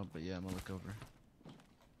ammo, but yeah, I'm gonna look over.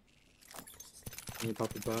 I need to pop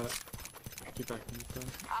the bat. Keep back in the back.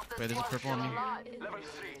 After Wait, there's a squad's purple on still me. alive. Level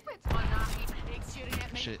 3. It's my nasty pigs shooting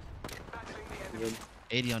at me. Shit. Battling the You enemy. good?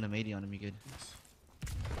 80 on him, 80 on him, you good?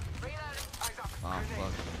 Reloading. Eyes up. Oh, Grenade.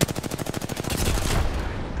 fuck.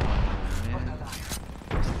 On Man. the line.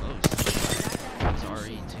 Close. It's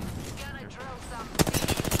RE too. Gonna drill some.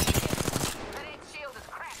 That head shield is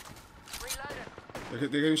cracked. Reloading.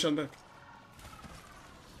 They're getting shot back.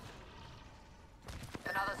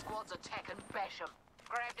 Another squad's attacking Basham.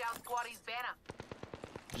 Grab down squaddy's banner.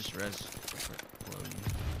 Just res. Below you.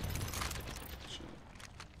 Shit.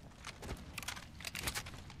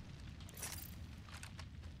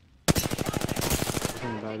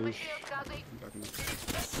 Coming baddies. Shield, Guzzy. I'm back in the...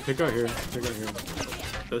 Pick out here. Pick out here.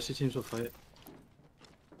 Those two teams will fight.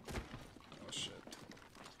 Oh shit.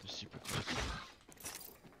 They're super close.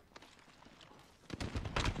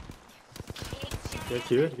 Yeah,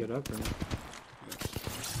 Q it. Get up. Or...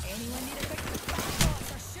 Anyone need a quick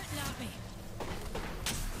shots are shooting at me.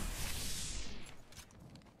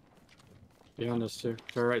 Behind us too.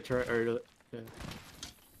 To our right, or yeah.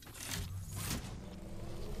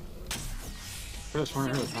 I was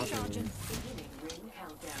sworn I heard a top of Recharging. it. Beginning ring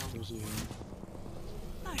countdown. There's you.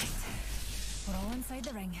 Alright. We're all inside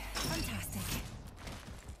the ring. Fantastic.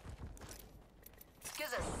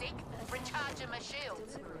 Gives a sick. Recharging my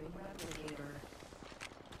shields. Delivering replicator.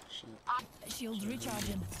 Shit. Shields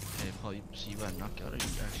recharging. Hey, Paul, so you got a knockout or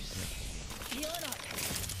you actually sick? Healing up.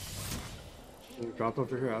 We'll drop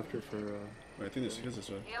over here after for Wait, I think this is this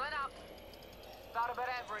way. Healing up. Got a bit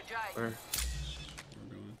average, eh? where?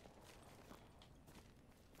 We're going.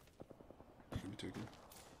 Give me token.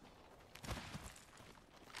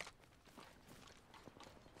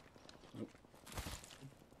 Nope.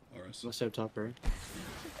 RS. Let's stay up top, right?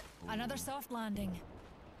 Another soft landing.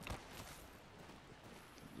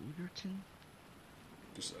 Lugerton?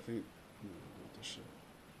 Just, I think. What the shit?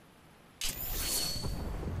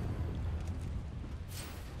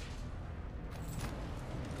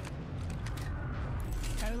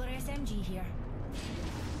 Prowler SMG here.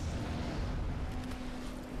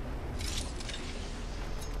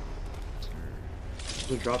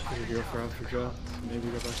 We'll drop over here for after draw. Maybe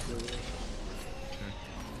go back to the Okay.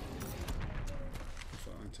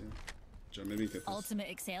 Fine too. Joe, maybe get this. Ultimate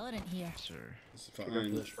accelerant here. Sure. This is Pick up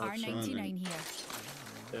fine. this drop shot. R99 here.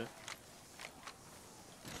 Yeah.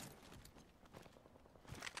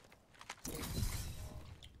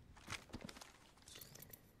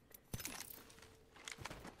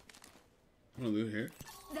 Wanna loot here?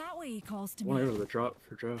 That way he calls to I want to me. go to the drop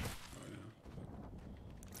for draw. Oh yeah.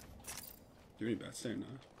 Do you have any bats there? Nah.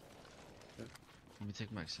 Let me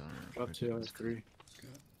take my accelerator. Drop 2 out of 3.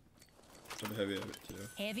 Drop a heavy of it too.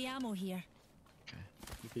 Heavy ammo here. Okay.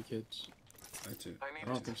 EP kids. I too. I I need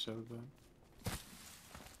don't it. think so, but.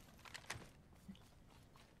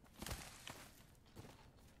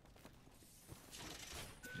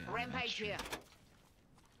 Yeah, I'm Rampage extra. here.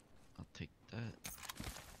 I'll take that.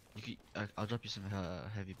 You could, I'll drop you some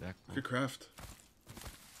heavy back. Good craft.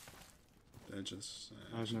 The edges.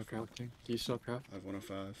 I have no crafting. Do you still craft? I have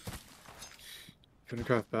 105. Couldn't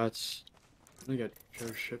craft bats. I'm gonna get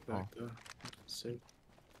Joe's shit back though. Sick.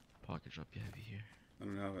 Pocket drop you heavy here. I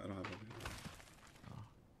don't have it.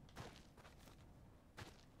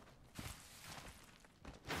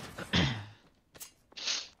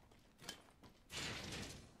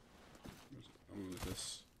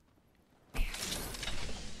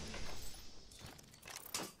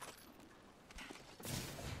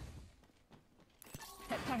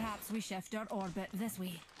 Perhaps we shift our orbit this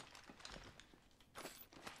way.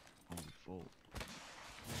 Holy full.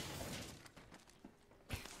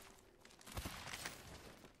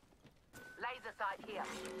 Laser sight here.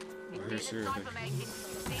 Oh, here's See the Siri, I sniper think. mag.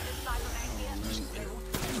 See the sniper mag here.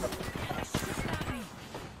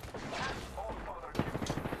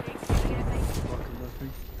 Fucking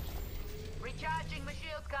nothing. Recharging my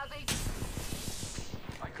shields, Cuzzy.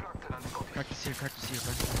 Practice here, practice here,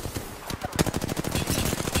 practice here.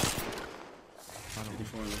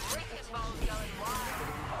 Wrecking ball's going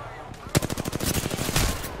wild.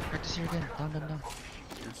 Practice here again. Down, down, down.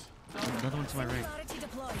 Another one to my right. Clarity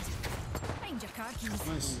deployed. Find your car keys.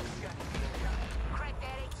 Nice. Crack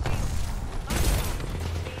that shield.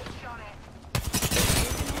 Being shot at.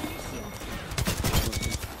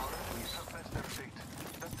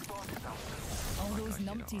 All those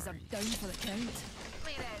numpties are down for the count.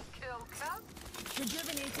 Clear that cool cub.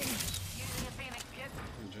 Rejuvenating. Using a Phoenix kit.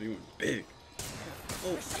 Joe, you went big.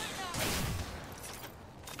 Oh.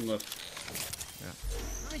 Left. Yeah.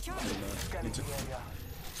 Recharging. Into.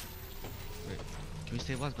 Wait. Can we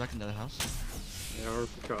stabilize back in the other house? Yeah, or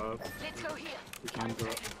pick up. Let's go here. We can go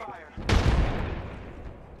up.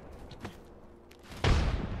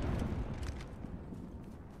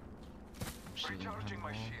 Recharging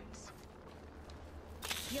my shields.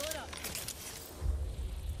 Heal it up.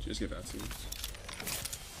 Just get back to you.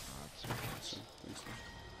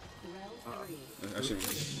 Round 3.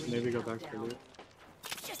 Actually, Maybe go back to loot.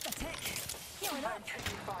 Just a tick. Heal it up.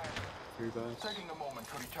 3 bats. Taking a moment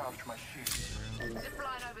to recharge my shields. Zip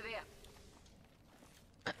line over there.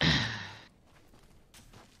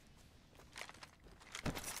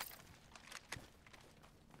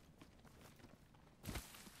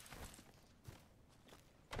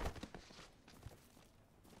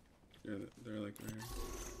 they're like right here.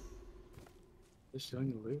 They're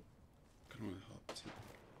stealing the loot. Kind of want to help too.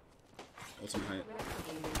 Ultimate height.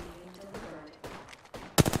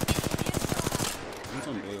 One's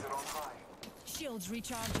on blue. Shields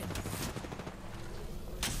recharging.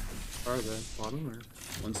 Are they? Bottom or?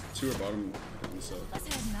 Two are bottom on the side. Let's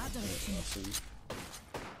head in that direction. Awesome.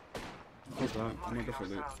 Hold that. I'm gonna go for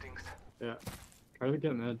loot. Yeah. Try to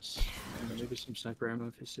get meds. And maybe some sniper ammo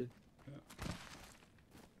if you see.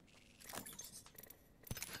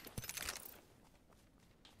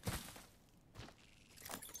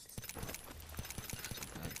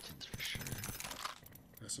 For sure.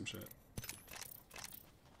 Got some shit.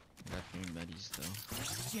 Got new medis though.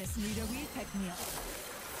 Just need a wee pick me up.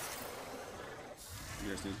 You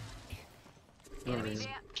guys need. Enemy Alright.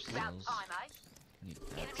 there. About time, eh? Need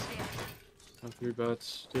Enemy that. there. 3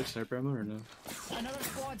 bats. Do you have sniper ammo or no? Another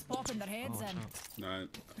squad's popping their heads Oh, in. Nah,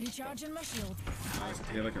 Recharging my shield.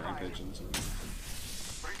 he had like a rampage and something.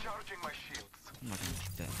 Recharging my shields. I'm not gonna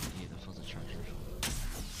take that. Yeah, that was a charger.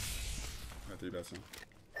 Got 3 bats now.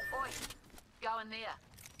 Oi. Go in there.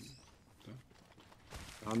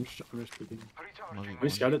 I'm just peeking. Maybe We one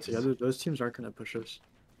scouted is- together. Those teams aren't gonna push us.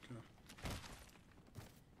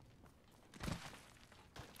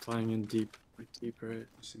 Flying in deep. Like deep right.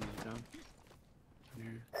 See that? Down. Down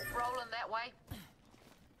here. Rolling that way.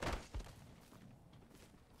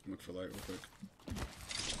 Look for light real quick.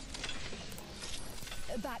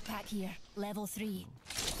 A backpack here. Level 3.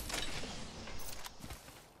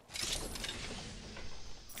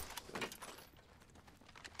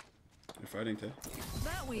 You're fighting, Tay.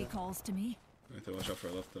 That way calls to me. I have to watch out for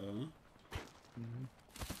left, huh?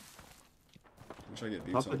 Wish I get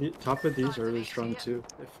beats on. Top of these are really strong too.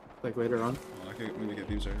 If like later on. Oh, I could maybe get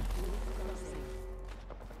beams right.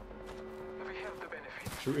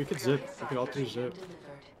 Sure, we could zip. We could all 3 zip.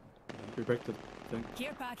 We break the thing.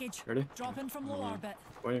 Care package. Ready? Dropping from low orbit.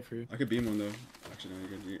 Waiting for you. I could beam one though. Actually, no,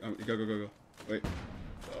 you're good. You go, go, go, go. Wait.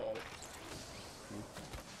 Oh.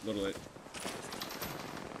 A little late.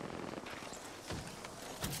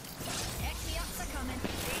 X-ups are coming.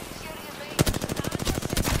 Shooting a beam.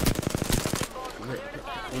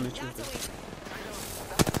 Only two.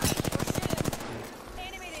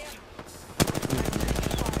 Enemy there.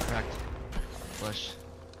 Cracked. Flush.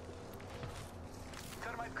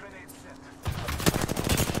 Thermite grenade set.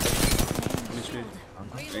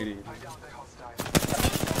 80.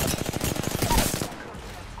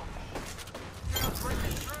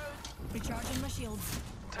 Recharging my shields.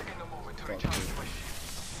 Taking a moment to recharge my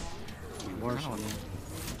shields. More something.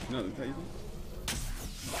 No, is that you?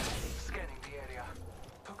 Scanning the area.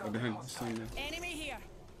 Oh, behind. Still in there. Enemy here.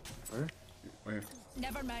 Where? Right here.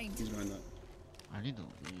 Never mind. He's behind that. I need to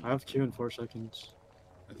leave. I have Q in 4 seconds.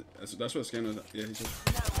 That's what the scan was. Yeah, he said.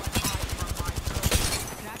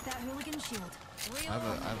 Crack that hooligan shield. I have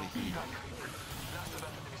a heat.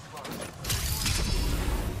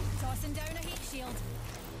 Tossing down a heat shield.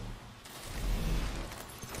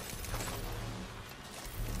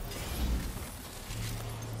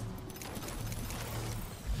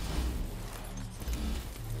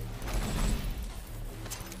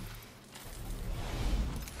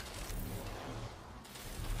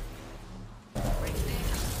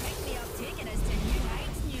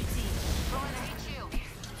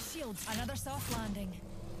 Another soft landing.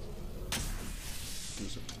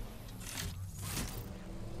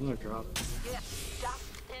 I'm gonna drop. Yeah,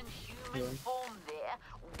 just in human form there.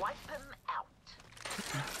 Wipe him out.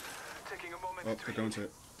 Taking a moment Oh, to they're going to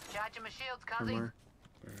it. Charging my shields, cuzzy. Somewhere.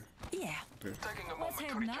 Yeah. There. taking a Let's moment to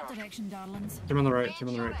head in that recharge. direction, darlings. Team on the right. Team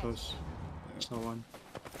on the right, close. It's not one.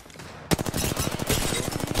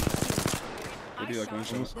 Maybe like one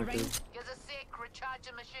shot. Almost The like ring. this. Here's a sec,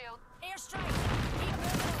 recharging my shield. Airstrike. Keep moving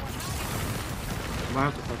or we're having. I might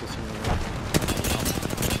have to focus on the right.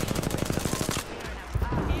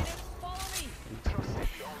 Follow me.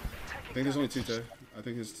 I think there's only two there. I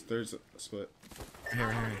think his third's split.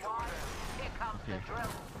 Here. Here comes the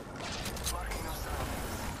drill.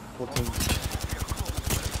 Full team.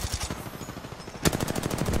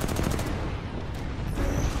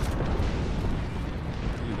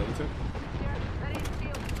 Can you double tip?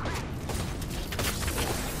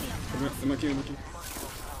 I'm key. We've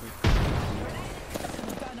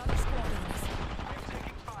got another squad with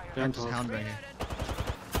us. Down Just top. hound right here.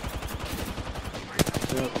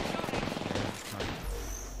 Yep.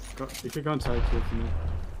 Go, you could go inside too if you need.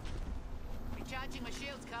 Recharging my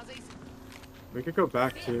shields, cuzzies. We could go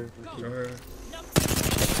back too. Go ahead. An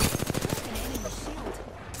enemy shield.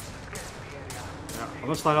 Yeah, I'm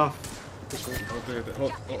gonna slide off. This way. Oh,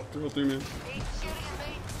 through man. He's shooting at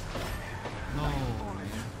me. No,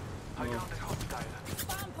 man.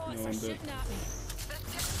 Spam pods No, are I'm dead. shooting at me.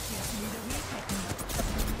 Just need a wee pick me up.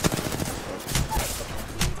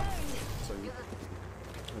 So you.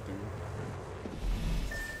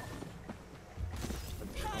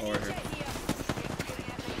 Oh, right here.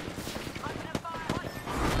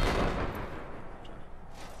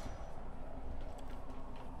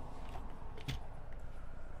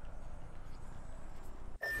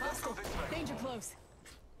 Hostile. Danger close.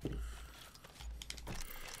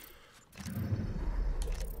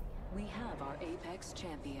 We have our Apex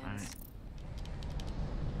champions. Alright.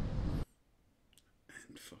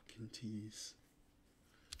 And fucking tease.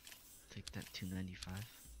 Take that 295.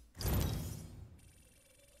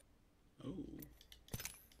 Oh.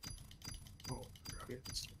 Oh, okay.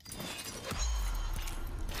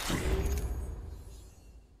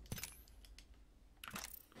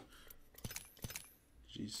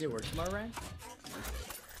 Jeez. Does it work tomorrow, Ryan?